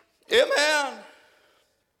 Amen.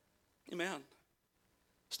 Amen.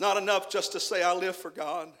 It's not enough just to say I live for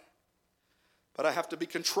God, but I have to be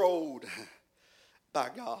controlled by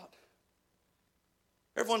God.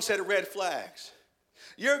 Everyone said red flags.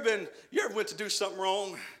 You ever went to do something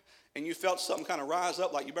wrong and you felt something kind of rise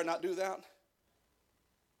up like you better not do that?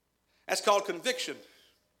 That's called conviction.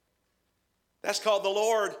 That's called the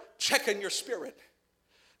Lord checking your spirit,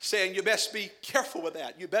 saying you best be careful with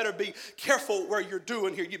that. You better be careful where you're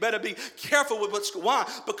doing here. You better be careful with what's going on.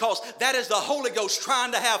 Why? Because that is the Holy Ghost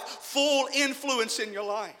trying to have full influence in your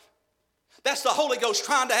life. That's the Holy Ghost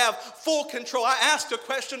trying to have full control. I asked a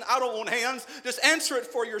question. I don't want hands. Just answer it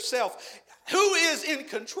for yourself. Who is in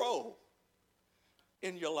control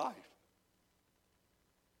in your life?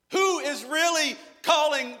 Who is really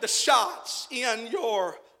calling the shots in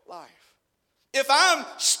your life? If I'm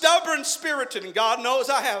stubborn-spirited, and God knows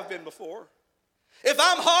I have been before, if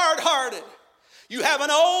I'm hard-hearted, you have an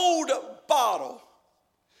old bottle,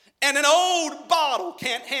 and an old bottle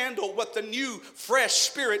can't handle what the new, fresh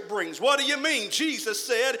Spirit brings. What do you mean? Jesus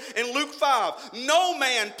said in Luke 5, no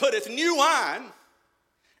man putteth new wine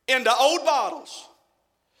into old bottles.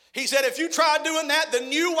 He said if you try doing that, the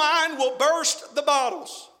new wine will burst the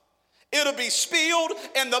bottles. It'll be spilled,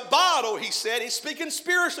 and the bottle, he said, he's speaking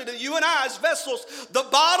spiritually to you and I as vessels, the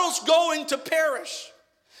bottle's going to perish.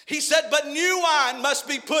 He said, but new wine must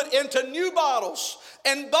be put into new bottles,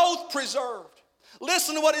 and both preserved.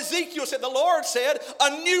 Listen to what Ezekiel said. The Lord said,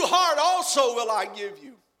 a new heart also will I give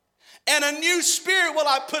you, and a new spirit will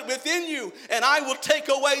I put within you, and I will take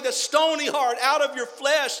away the stony heart out of your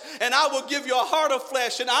flesh, and I will give you a heart of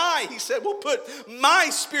flesh. And I, he said, will put my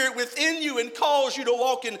spirit within you and cause you to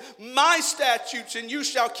walk in my statutes, and you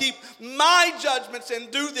shall keep my judgments and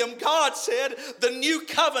do them. God said the new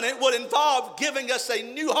covenant would involve giving us a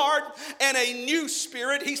new heart and a new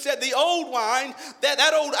spirit. He said the old wine,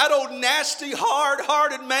 that old nasty,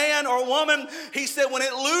 hard-hearted man or woman, he said when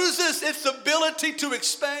it loses its ability to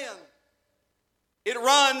expand, it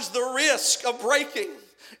runs the risk of breaking.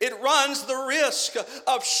 It runs the risk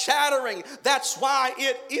of shattering. That's why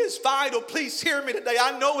it is vital. Please hear me today.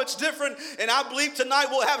 I know it's different, and I believe tonight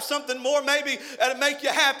we'll have something more maybe to make you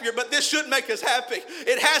happier, but this should make us happy.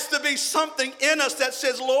 It has to be something in us that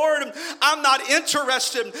says, Lord, I'm not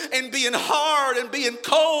interested in being hard and being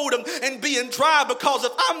cold and being dry, because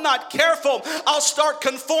if I'm not careful, I'll start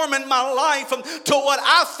conforming my life to what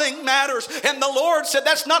I think matters. And the Lord said,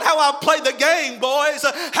 that's not how I play the game, boys.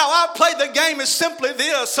 How I play the game is simply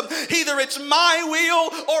this. Either it's my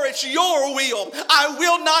will or it's your will. I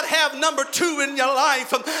will not have number two in your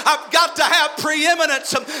life. I've got to have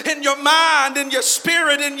preeminence in your mind, in your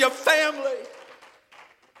spirit, in your family.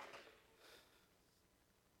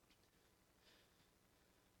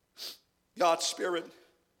 God's Spirit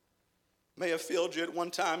may have filled you at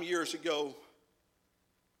one time years ago,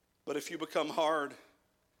 but if you become hard,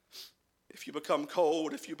 if you become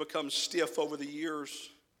cold, if you become stiff over the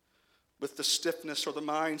years, with the stiffness or the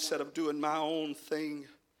mindset of doing my own thing,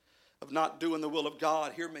 of not doing the will of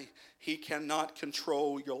God, hear me, he cannot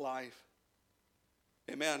control your life.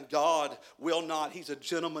 Amen. God will not. He's a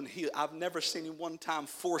gentleman. I've never seen him one time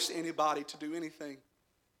force anybody to do anything.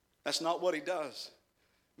 That's not what he does.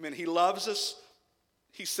 Amen. He loves us.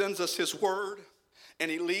 He sends us his word.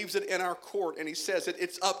 And he leaves it in our court, and he says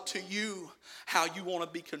it's up to you how you want to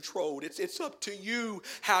be controlled. It's up to you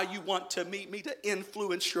how you want to meet me to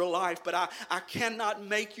influence your life. But I cannot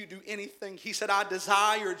make you do anything. He said, I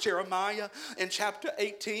desire, Jeremiah, in chapter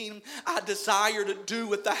 18, I desire to do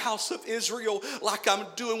with the house of Israel like I'm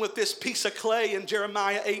doing with this piece of clay in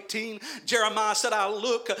Jeremiah 18. Jeremiah said, I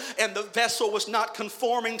look, and the vessel was not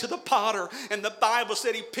conforming to the potter. And the Bible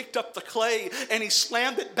said he picked up the clay and he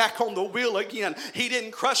slammed it back on the wheel again. He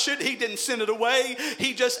didn't crush it. He didn't send it away.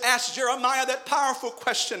 He just asked Jeremiah that powerful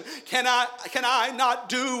question. Can I not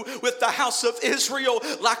do with the house of Israel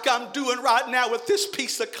like I'm doing right now with this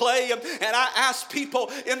piece of clay? And I ask people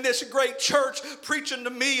in this great church preaching to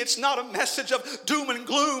me, it's not a message of doom and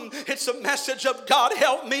gloom. It's a message of God,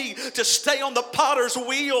 help me to stay on the potter's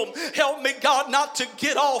wheel. Help me, God, not to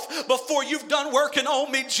get off before you've done working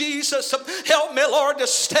on me, Jesus. Help me, Lord, to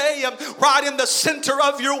stay right in the center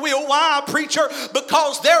of your will. Why, preacher?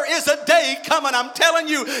 Because there is a day coming, I'm telling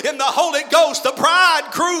you, in the Holy Ghost, the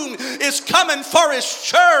bridegroom is coming for his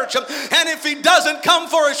church. And if he doesn't come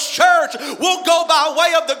for his church, we'll go by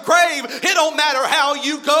way of the grave. It don't matter how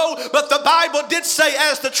you go, but the Bible did say,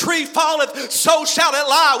 as the tree falleth, so shall it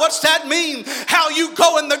lie. What's that mean? How you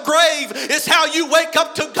go in the grave is how you wake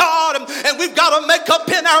up to God. And we've got to make up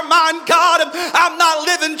in our mind, God, I'm not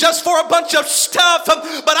living just for a bunch of stuff,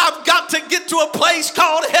 but I've got to get to a place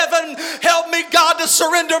called heaven. Help me, God, to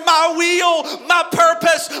surrender my will, my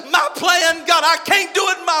purpose, my plan. God, I can't do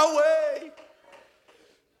it my way.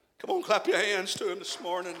 Come on, clap your hands to him this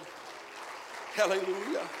morning.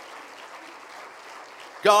 Hallelujah.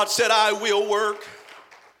 God said, I will work.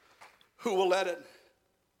 Who will let it?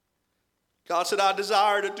 God said, I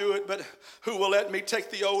desire to do it, but who will let me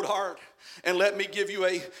take the old heart and let me give you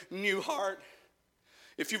a new heart?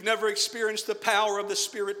 If you've never experienced the power of the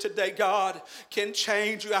Spirit today, God can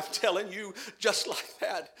change you. I'm telling you, just like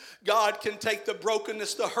that. God can take the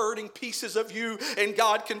brokenness, the hurting pieces of you, and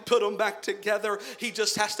God can put them back together. He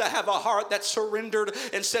just has to have a heart that's surrendered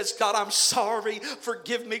and says, God, I'm sorry.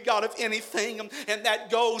 Forgive me, God, of anything. And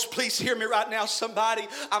that goes, please hear me right now, somebody.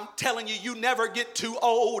 I'm telling you, you never get too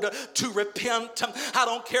old to repent. I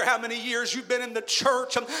don't care how many years you've been in the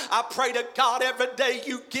church. I pray to God every day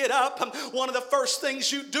you get up. One of the first things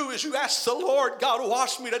you do is you ask the Lord, God,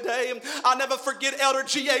 wash me today. I'll never forget Elder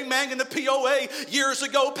G.A. Mang in the POA years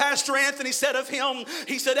ago. Pastor Anthony said of him,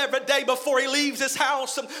 he said every day before he leaves his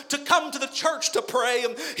house to come to the church to pray,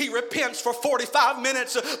 he repents for 45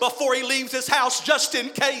 minutes before he leaves his house just in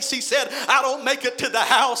case. He said, I don't make it to the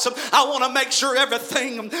house. I want to make sure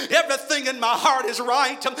everything in my heart is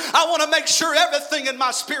right. I want to make sure everything in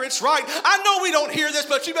my spirit's right. I know we don't hear this,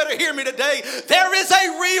 but you better hear me today. There is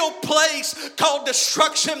a real place called destruction.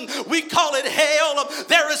 We call it hell.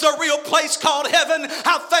 There is a real place called heaven.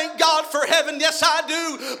 I thank God for heaven. Yes, I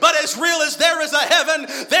do. But as real as there is a heaven,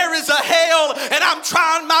 there is a hell. And I'm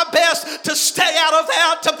trying my best to stay out of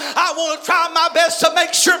that. I want to try my best to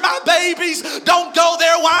make sure my babies don't go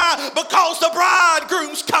there. Why? Because the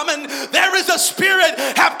bridegroom's coming. There is a spirit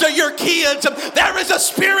after your kids. There is a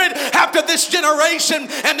spirit after this generation.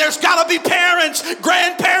 And there's got to be parents,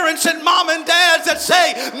 grandparents, and mom and dads that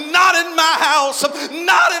say, not in my house.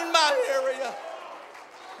 Not in my area.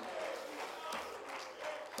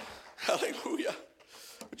 Hallelujah.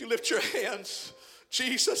 Would you lift your hands?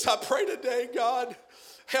 Jesus, I pray today, God,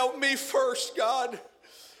 help me first, God.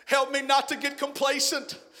 Help me not to get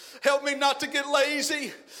complacent. Help me not to get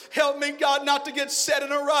lazy. Help me, God, not to get set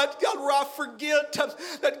in a rut, God, where I forget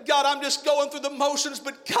that, God, I'm just going through the motions.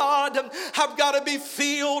 But, God, I've got to be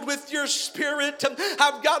filled with your Spirit.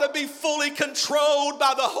 I've got to be fully controlled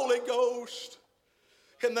by the Holy Ghost.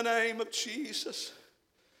 In the name of Jesus.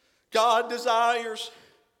 God desires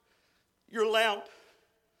your lamp,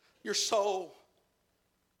 your soul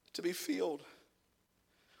to be filled.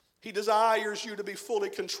 He desires you to be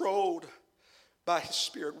fully controlled by his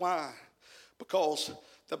Spirit. Why? Because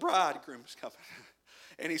the bridegroom is coming.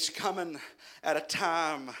 And he's coming at a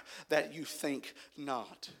time that you think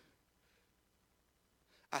not.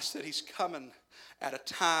 I said he's coming at a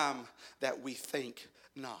time that we think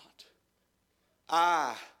not.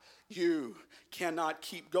 You cannot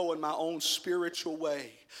keep going my own spiritual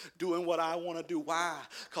way, doing what I want to do. Why?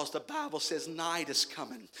 Because the Bible says night is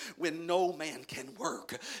coming when no man can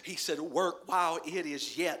work. He said, work while it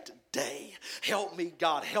is yet today. Help me,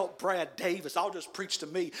 God. Help Brad Davis. I'll just preach to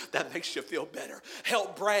me. That makes you feel better.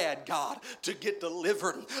 Help Brad, God, to get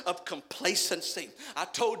delivered of complacency. I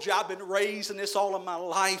told you I've been raised in this all of my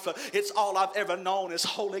life. It's all I've ever known is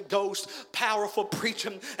Holy Ghost, powerful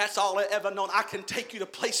preaching. That's all I've ever known. I can take you to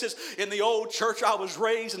places in the old church I was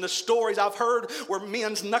raised and the stories I've heard where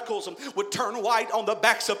men's knuckles would turn white on the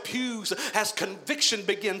backs of pews as conviction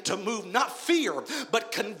began to move. Not fear,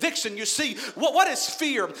 but conviction. You see, what is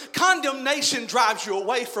fear? Condemnation drives you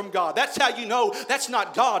away from God. That's how you know that's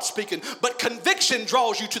not God speaking. But conviction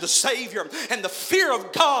draws you to the Savior. And the fear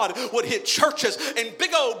of God would hit churches, and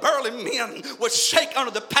big old burly men would shake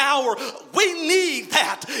under the power. We need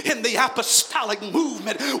that in the apostolic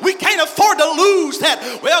movement. We can't afford to lose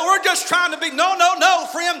that. Well, we're just trying to be. No,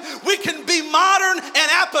 friend. We can be modern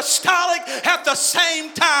and apostolic at the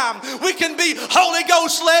same time. We can be Holy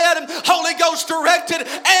Ghost led and Holy Ghost directed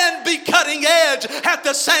and be cutting edge at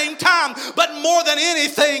the same time. But more than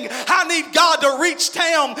anything, I need God to reach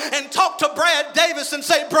down and talk to Brad Davis and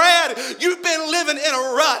say, Brad, you've been living in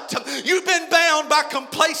a rut. You've been bound by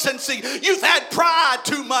complacency. You've had pride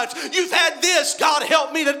too much. You've had this. God,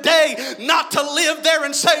 help me today not to live there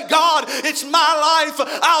and say, God, it's my life.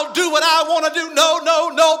 I'll do what I want to do. No.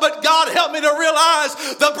 But God, help me to realize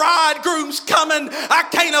the bridegroom's coming. I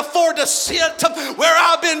can't afford to sit where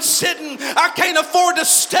I've been sitting. I can't afford to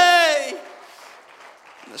stay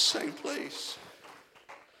in the same place.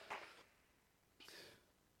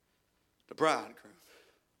 The bridegroom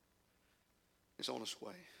is on his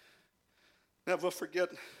way. Never forget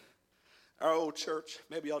our old church.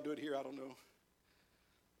 Maybe I'll do it here, I don't know.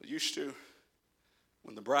 But used to,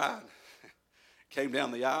 when the bride came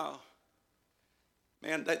down the aisle,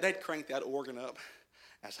 man, they'd crank that organ up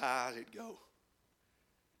as high as it'd go.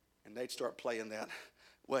 And they'd start playing that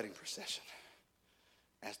wedding procession.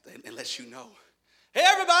 And let you know, hey,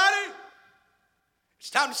 everybody, it's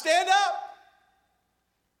time to stand up.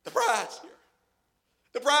 The bride's here.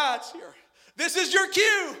 The bride's here. This is your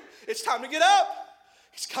cue. It's time to get up.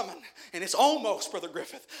 He's coming. And it's almost, Brother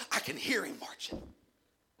Griffith, I can hear him marching.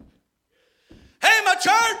 Hey, my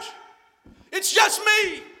church, it's just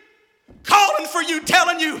me calling for you,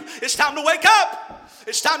 telling you it's time to wake up.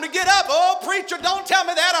 It's time to get up. Oh, preacher, don't tell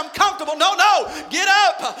me that. I'm comfortable. No. Get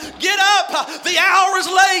up. Get up. The hour is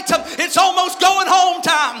late. It's almost going home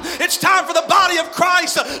time. It's time for the body of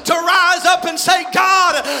Christ to rise up and say,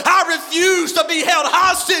 God, I refuse to be held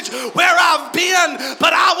hostage where I've been,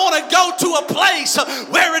 but I want to go to a place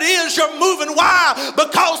where it is you're moving. Why?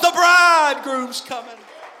 Because the bridegroom's coming.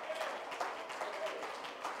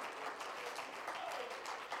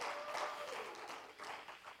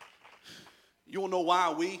 You want to know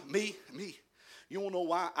why me, you want to know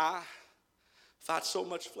why I fight so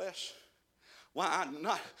much flesh? Why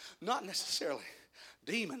I, not necessarily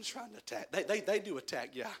demons trying to attack. They do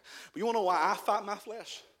attack, yeah. But you want to know why I fight my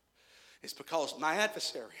flesh? It's because my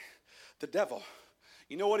adversary, the devil,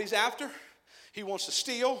 you know what he's after? He wants to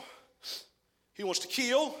steal. He wants to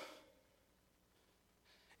kill.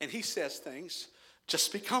 And he says things,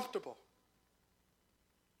 just be comfortable.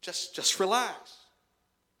 Just relax.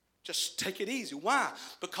 Just take it easy. Why?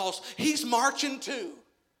 Because he's marching too.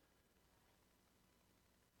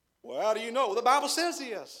 Well, how do you know? Well, the Bible says he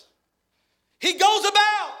is. He goes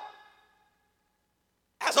about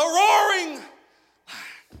as a roaring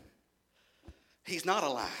lion. He's not a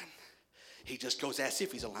lion. He just goes as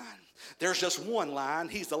if he's a lion. There's just one lion.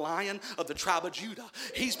 He's the Lion of the tribe of Judah.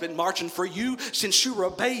 He's been marching for you since you were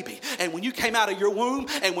a baby. And when you came out of your womb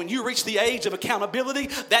and when you reached the age of accountability,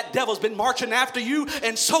 that devil's been marching after you,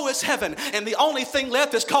 and so is heaven. And the only thing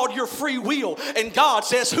left is called your free will. And God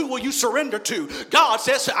says, who will you surrender to? God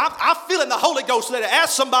says, I feel in the Holy Ghost that ask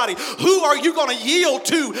somebody, who are you going to yield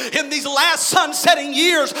to in these last sunsetting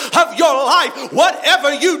years of your life?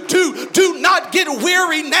 Whatever you do, do not get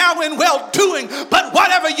weary now in well doing, but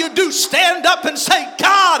whatever you do, stand up and say,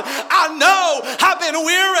 God, I know I've been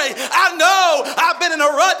weary. I know I've been in a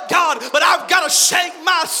rut, God, but I've got to shake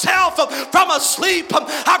myself from asleep.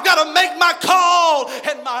 I've got to make my call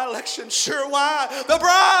and my election sure. Why? The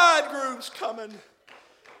bridegroom's coming.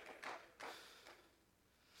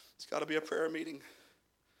 It's got to be a prayer meeting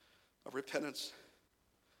of repentance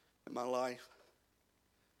in my life.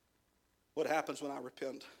 What happens when I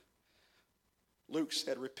repent? Luke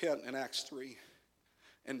said, repent in Acts 3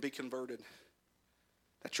 and be converted,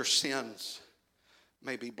 that your sins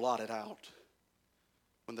may be blotted out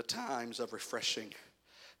when the times of refreshing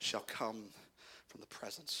shall come from the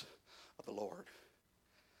presence of the Lord.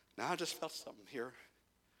 Now, I just felt something here.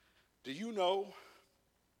 Do you know,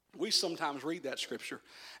 we sometimes read that scripture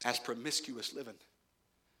as promiscuous living.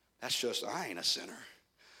 That's just, I ain't a sinner.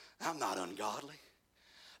 I'm not ungodly.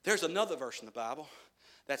 There's another verse in the Bible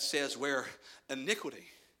that says where iniquity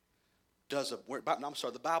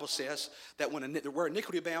the Bible says that where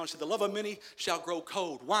iniquity abounds, the love of many shall grow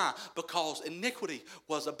cold. Why? Because iniquity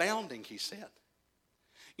was abounding, he said.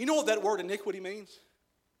 You know what that word iniquity means?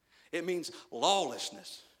 It means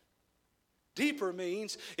lawlessness. Deeper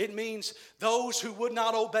means, it means those who would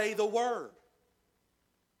not obey the word.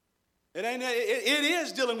 It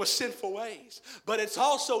is dealing with sinful ways, but it's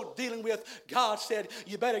also dealing with, God said,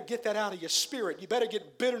 you better get that out of your spirit. You better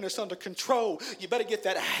get bitterness under control. You better get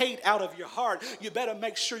that hate out of your heart. You better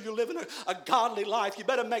make sure you're living a godly life. You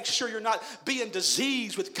better make sure you're not being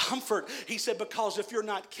diseased with comfort. He said, because if you're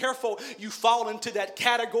not careful, you fall into that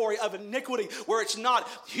category of iniquity where it's not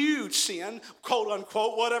huge sin, quote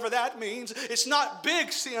unquote, whatever that means. It's not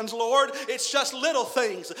big sins, Lord. It's just little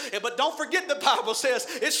things. But don't forget the Bible says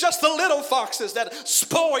it's just the little foxes that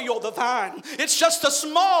spoil the vine. It's just the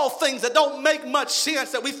small things that don't make much sense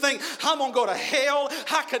that we think, I'm going to go to hell.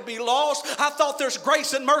 I could be lost. I thought there's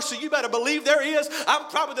grace and mercy. You better believe there is. I'm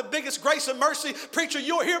probably the biggest grace and mercy preacher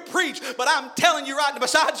you'll hear preach, but I'm telling you right now,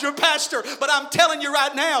 besides your pastor, but I'm telling you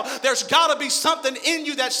right now, there's got to be something in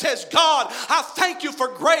you that says, God, I thank you for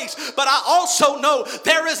grace, but I also know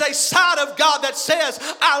there is a side of God that says,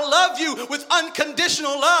 I love you with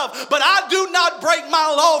unconditional love, but I do not break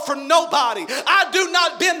my law for nobody. I do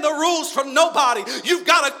not bend the rules for nobody. You've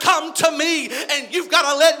got to come to me and you've got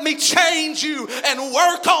to let me change you and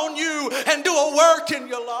work on you and do a work in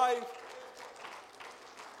your life.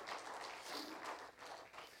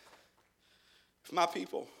 If my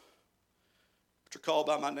people, which are called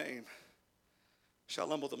by my name, shall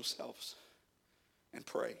humble themselves and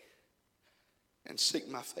pray and seek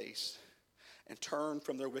my face and turn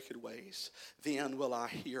from their wicked ways, then will I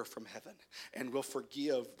hear from heaven and will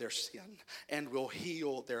forgive their sin and will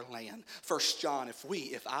heal their land. 1 John,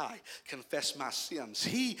 if I confess my sins,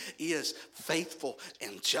 he is faithful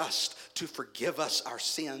and just to forgive us our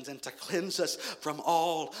sins and to cleanse us from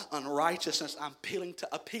all unrighteousness. I'm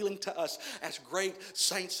appealing to us as great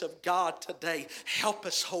saints of God today. Help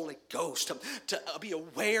us, Holy Ghost, to be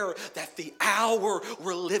aware that the hour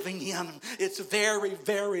we're living in, it's very,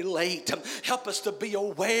 very late. Help us to be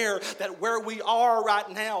aware that where we are right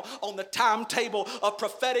now on the timetable of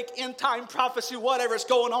prophetic end time prophecy, whatever is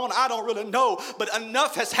going on, I don't really know. But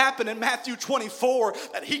enough has happened in Matthew 24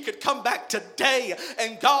 that he could come back today.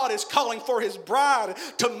 And God is calling for his bride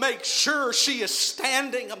to make sure she is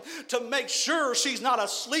standing, to make sure she's not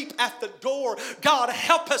asleep at the door. God,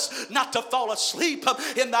 help us not to fall asleep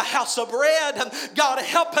in the house of bread. God,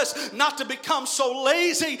 help us not to become so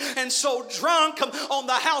lazy and so drunk on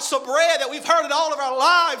the house of bread that we've heard it all of our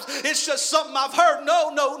lives. It's just something I've heard. No.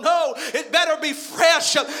 It better be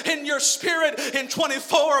fresh in your spirit in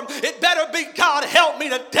 24. It better be, God, help me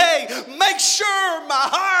today. Make sure my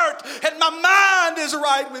heart and my mind is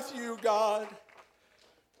right with you, God.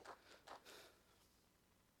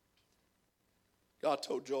 God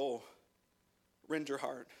told Joel, rend your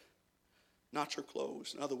heart, not your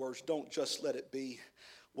clothes. In other words, don't just let it be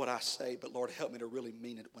what I say, but Lord, help me to really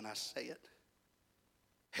mean it when I say it.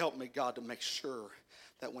 Help me, God, to make sure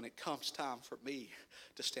that when it comes time for me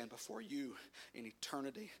to stand before you in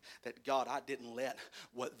eternity, that, God, I didn't let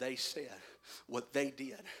what they said, what they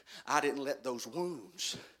did, I didn't let those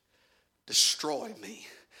wounds destroy me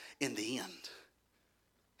in the end.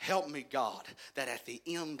 Help me, God, that at the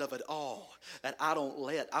end of it all, that I don't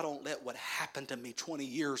let what happened to me 20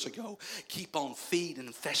 years ago keep on feeding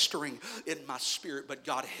and festering in my spirit. But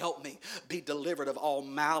God, help me be delivered of all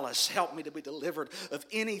malice. Help me to be delivered of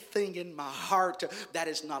anything in my heart that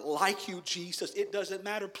is not like you, Jesus. It doesn't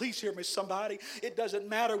matter. Please hear me, somebody. It doesn't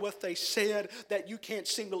matter what they said that you can't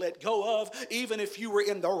seem to let go of. Even if you were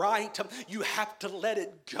in the right, you have to let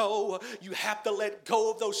it go. You have to let go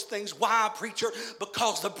of those things. Why, preacher?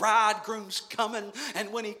 Because the bridegroom's coming, and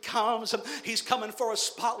when he comes, he's coming for a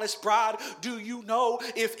spotless bride. Do you know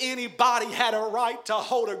if anybody had a right to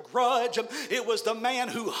hold a grudge, it was the man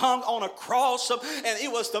who hung on a cross, and it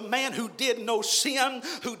was the man who did no sin,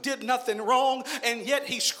 who did nothing wrong, and yet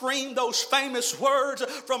he screamed those famous words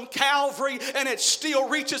from Calvary, and it still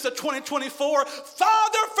reaches to 2024.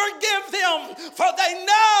 Father, forgive them, for they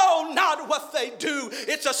know not what they do.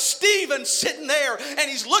 It's a Stephen sitting there, and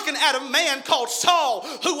he's looking at a man called Saul,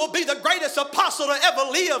 who will be the greatest apostle to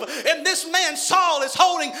ever live. And this man Saul is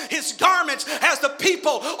holding his garments as the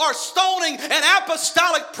people are stoning an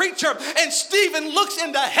apostolic preacher. And Stephen looks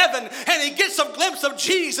into heaven and he gets a glimpse of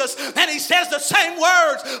Jesus, and he says the same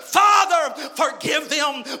words, Father, forgive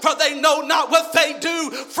them, for they know not what they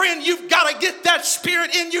do. Friend, you've got to get that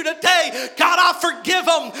spirit in you today. God, I forgive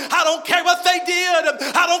them. I don't care what they did.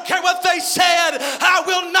 I don't care what they said. I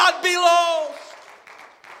will not be lost.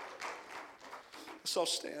 So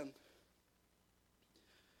stand.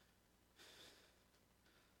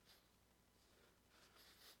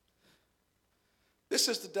 This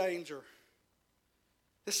is the danger.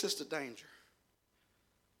 This is the danger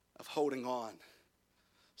of holding on.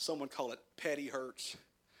 Someone call it petty hurts.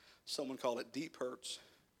 Someone call it deep hurts.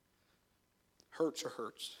 Hurts are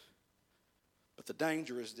hurts. But the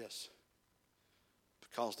danger is this.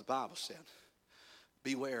 Because the Bible said,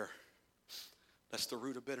 beware, lest the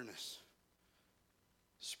root of bitterness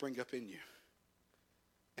spring up in you,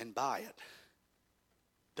 and by it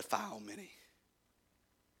defile many.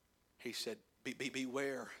 He said,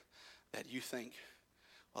 beware that you think,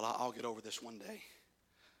 well, I'll get over this one day.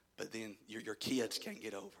 But then your kids can't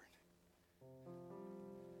get over it.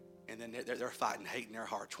 And then they're fighting hate in their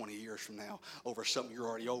heart 20 years from now over something you're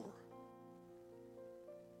already over.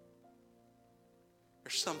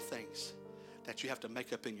 There's some things that you have to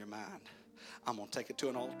make up in your mind. I'm going to take it to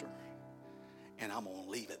an altar, and I'm going to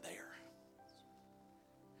leave it there.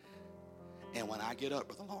 And when I get up,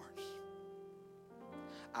 Brother Lawrence,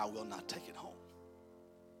 I will not take it home.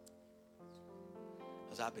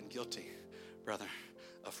 Because I've been guilty, brother,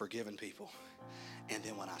 of forgiving people. And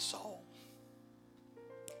then when I saw them,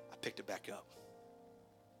 I picked it back up.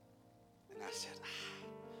 And I said,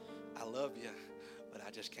 I love you, but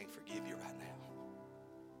I just can't forgive you right now.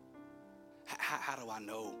 How do I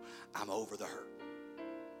know I'm over the hurt?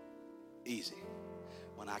 Easy.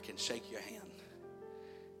 When I can shake your hand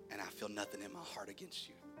and I feel nothing in my heart against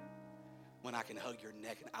you. When I can hug your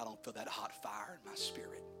neck and I don't feel that hot fire in my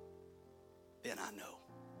spirit. Then I know,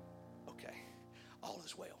 okay, all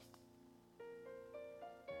is well.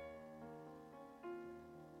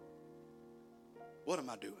 What am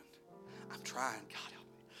I doing? I'm trying, God help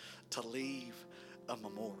me, to leave a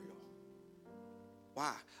memorial.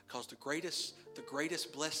 Why? Because the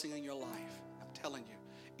greatest blessing in your life, I'm telling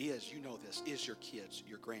you, is, you know this, is your kids,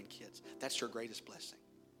 your grandkids. That's your greatest blessing.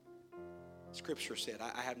 Scripture said,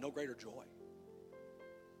 I have no greater joy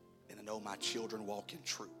than to know my children walk in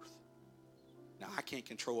truth. Now, I can't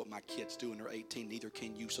control what my kids do when they're 18, neither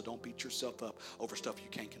can you, so don't beat yourself up over stuff you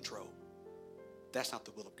can't control. That's not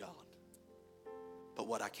the will of God. But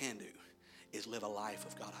what I can do is live a life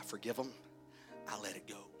of God. I forgive them. I let it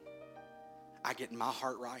go. I get my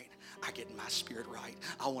heart right. I get my spirit right.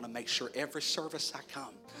 I want to make sure every service I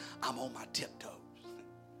come, I'm on my tiptoes,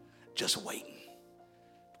 just waiting.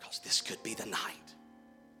 Because this could be the night.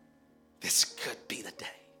 This could be the day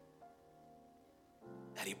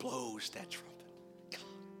that he blows that trumpet.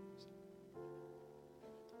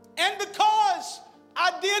 And because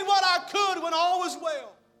I did what I could when all was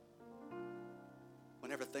well,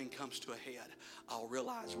 when everything comes to a head, I'll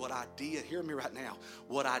realize what I did, hear me right now,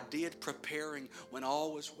 what I did preparing when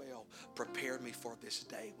all was well prepared me for this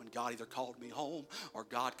day when God either called me home or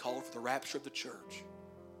God called for the rapture of the church.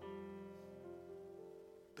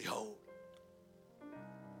 Behold,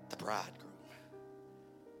 the bridegroom,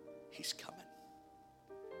 he's coming.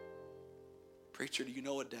 Preacher, do you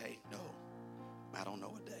know a day? No, I don't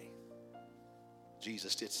know a day.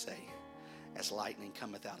 Jesus did say, as lightning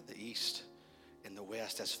cometh out of the east and the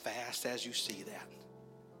west, as fast as you see that,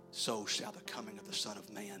 so shall the coming of the Son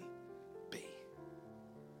of Man be.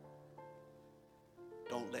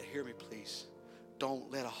 Hear me please,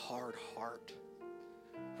 don't let a hard heart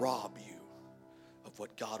rob you of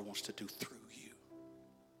what God wants to do through you.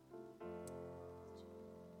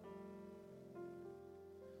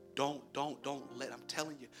 Don't let, I'm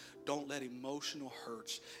telling you, don't let emotional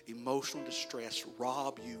hurts, emotional distress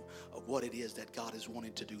rob you of what it is that God is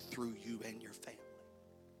wanting to do through you and your family.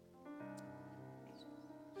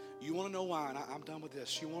 You want to know why, and I'm done with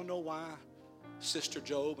this. You want to know why Sister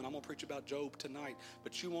Job, and I'm going to preach about Job tonight,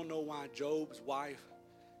 but you want to know why Job's wife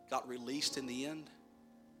got released in the end?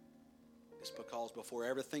 It's because before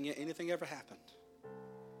anything ever happened,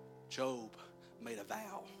 Job made a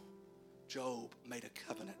vow. Job made a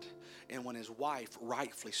covenant. And when his wife,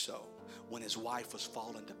 rightfully so, when his wife was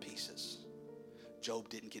falling to pieces, Job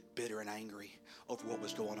didn't get bitter and angry over what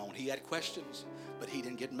was going on. He had questions, but he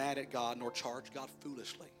didn't get mad at God nor charge God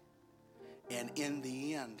foolishly. And in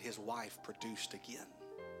the end, his wife produced again.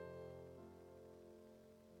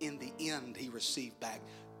 In the end, he received back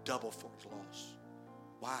double for his loss.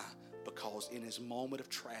 Why? Because in his moment of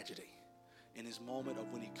tragedy, in his moment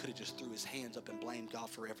of when he could have just threw his hands up and blamed God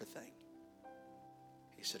for everything,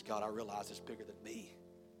 he said, God, I realize it's bigger than me.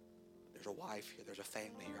 There's a wife here. There's a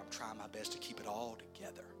family here. I'm trying my best to keep it all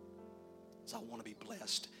together. So I want to be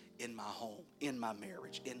blessed in my home, in my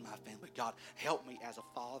marriage, in my family. God, help me as a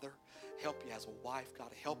father. Help me as a wife.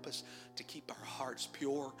 God, help us to keep our hearts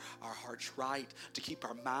pure, our hearts right, to keep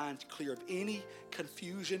our minds clear of any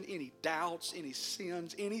confusion, any doubts, any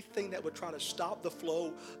sins, anything that would try to stop the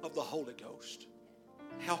flow of the Holy Ghost.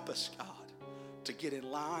 Help us, God, to get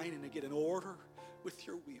in line and to get in order with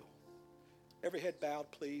your will. Every head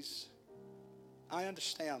bowed, please. I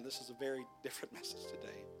understand this is a very different message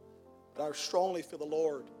today, but I strongly feel the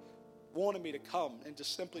Lord wanted me to come and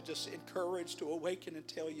just simply encourage, to awaken and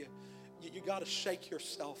tell you, you got to shake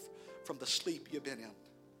yourself from the sleep you've been in.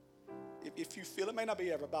 If you feel, it may not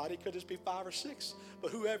be everybody, it could just be 5 or 6,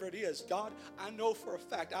 but whoever it is, God, I know for a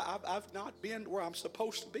fact, I've not been where I'm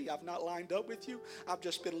supposed to be. I've not lined up with you. I've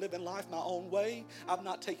just been living life my own way. I've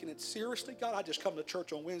not taken it seriously. God, I just come to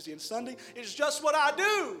church on Wednesday and Sunday. It's just what I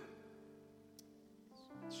do.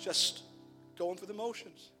 It's just going through the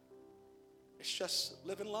motions. It's just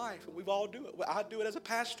living life, and we all do it. I do it as a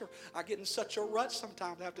pastor. I get in such a rut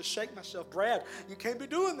sometimes. I have to shake myself. Brad, you can't be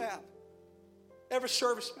doing that. Every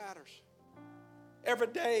service matters. Every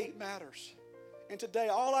day matters. And today,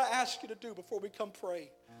 all I ask you to do before we come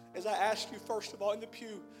pray is I ask you, first of all, in the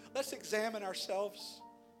pew, let's examine ourselves.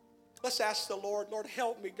 Let's ask the Lord, Lord,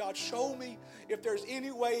 help me, God. Show me if there's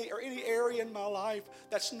any way or any area in my life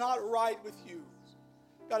that's not right with you.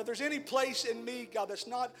 God, if there's any place in me, God, that's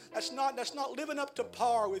not living up to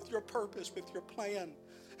par with your purpose, with your plan,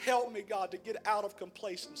 help me, God, to get out of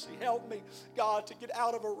complacency. Help me, God, to get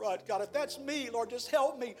out of a rut. God, if that's me, Lord, just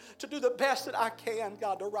help me to do the best that I can,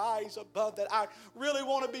 God, to rise above that. I really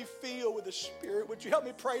want to be filled with the Spirit. Would you help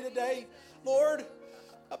me pray today? Lord,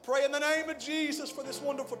 I pray in the name of Jesus for this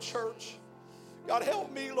wonderful church. God,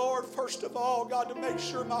 help me, Lord, first of all, God, to make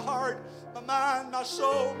sure my heart, my mind, my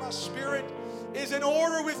soul, my spirit is in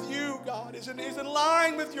order with you, God, is in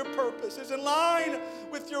line with your purpose, is in line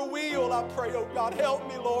with your will. I pray, oh God, help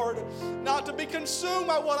me, Lord, not to be consumed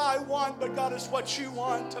by what I want, but God, it's what you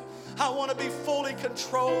want. I want to be fully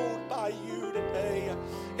controlled by you today.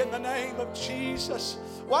 In the name of Jesus.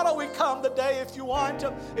 Why don't we come today if you want?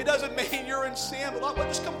 It doesn't mean you're in sin, but we'll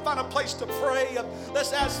just come find a place to pray.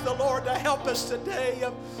 Let's ask the Lord to help us today.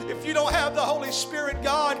 If you don't have the Holy Spirit,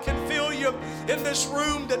 God can fill you in this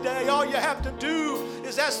room today. All you have to do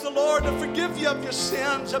is ask the Lord to forgive you of your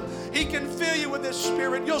sins. He can fill you with His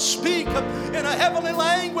Spirit. You'll speak in a heavenly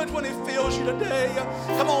language when He fills you today.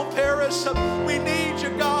 Come on, Paris. We need you,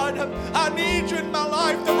 God. I need you in my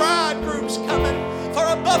life. The bridegroom's coming. For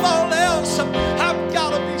above all else, I've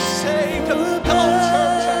got to be saved. Come on,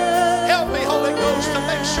 church. Help me, Holy Ghost, to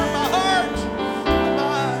make sure my heart, my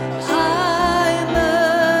mind, my soul. I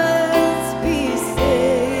must be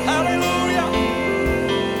saved. Hallelujah.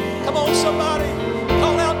 Come on, somebody.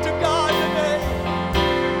 Call out to God today.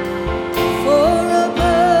 For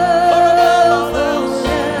above all else,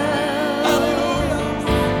 Hallelujah.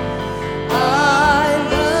 I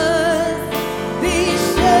must be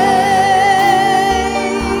saved.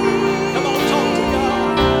 Come on, talk to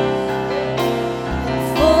God.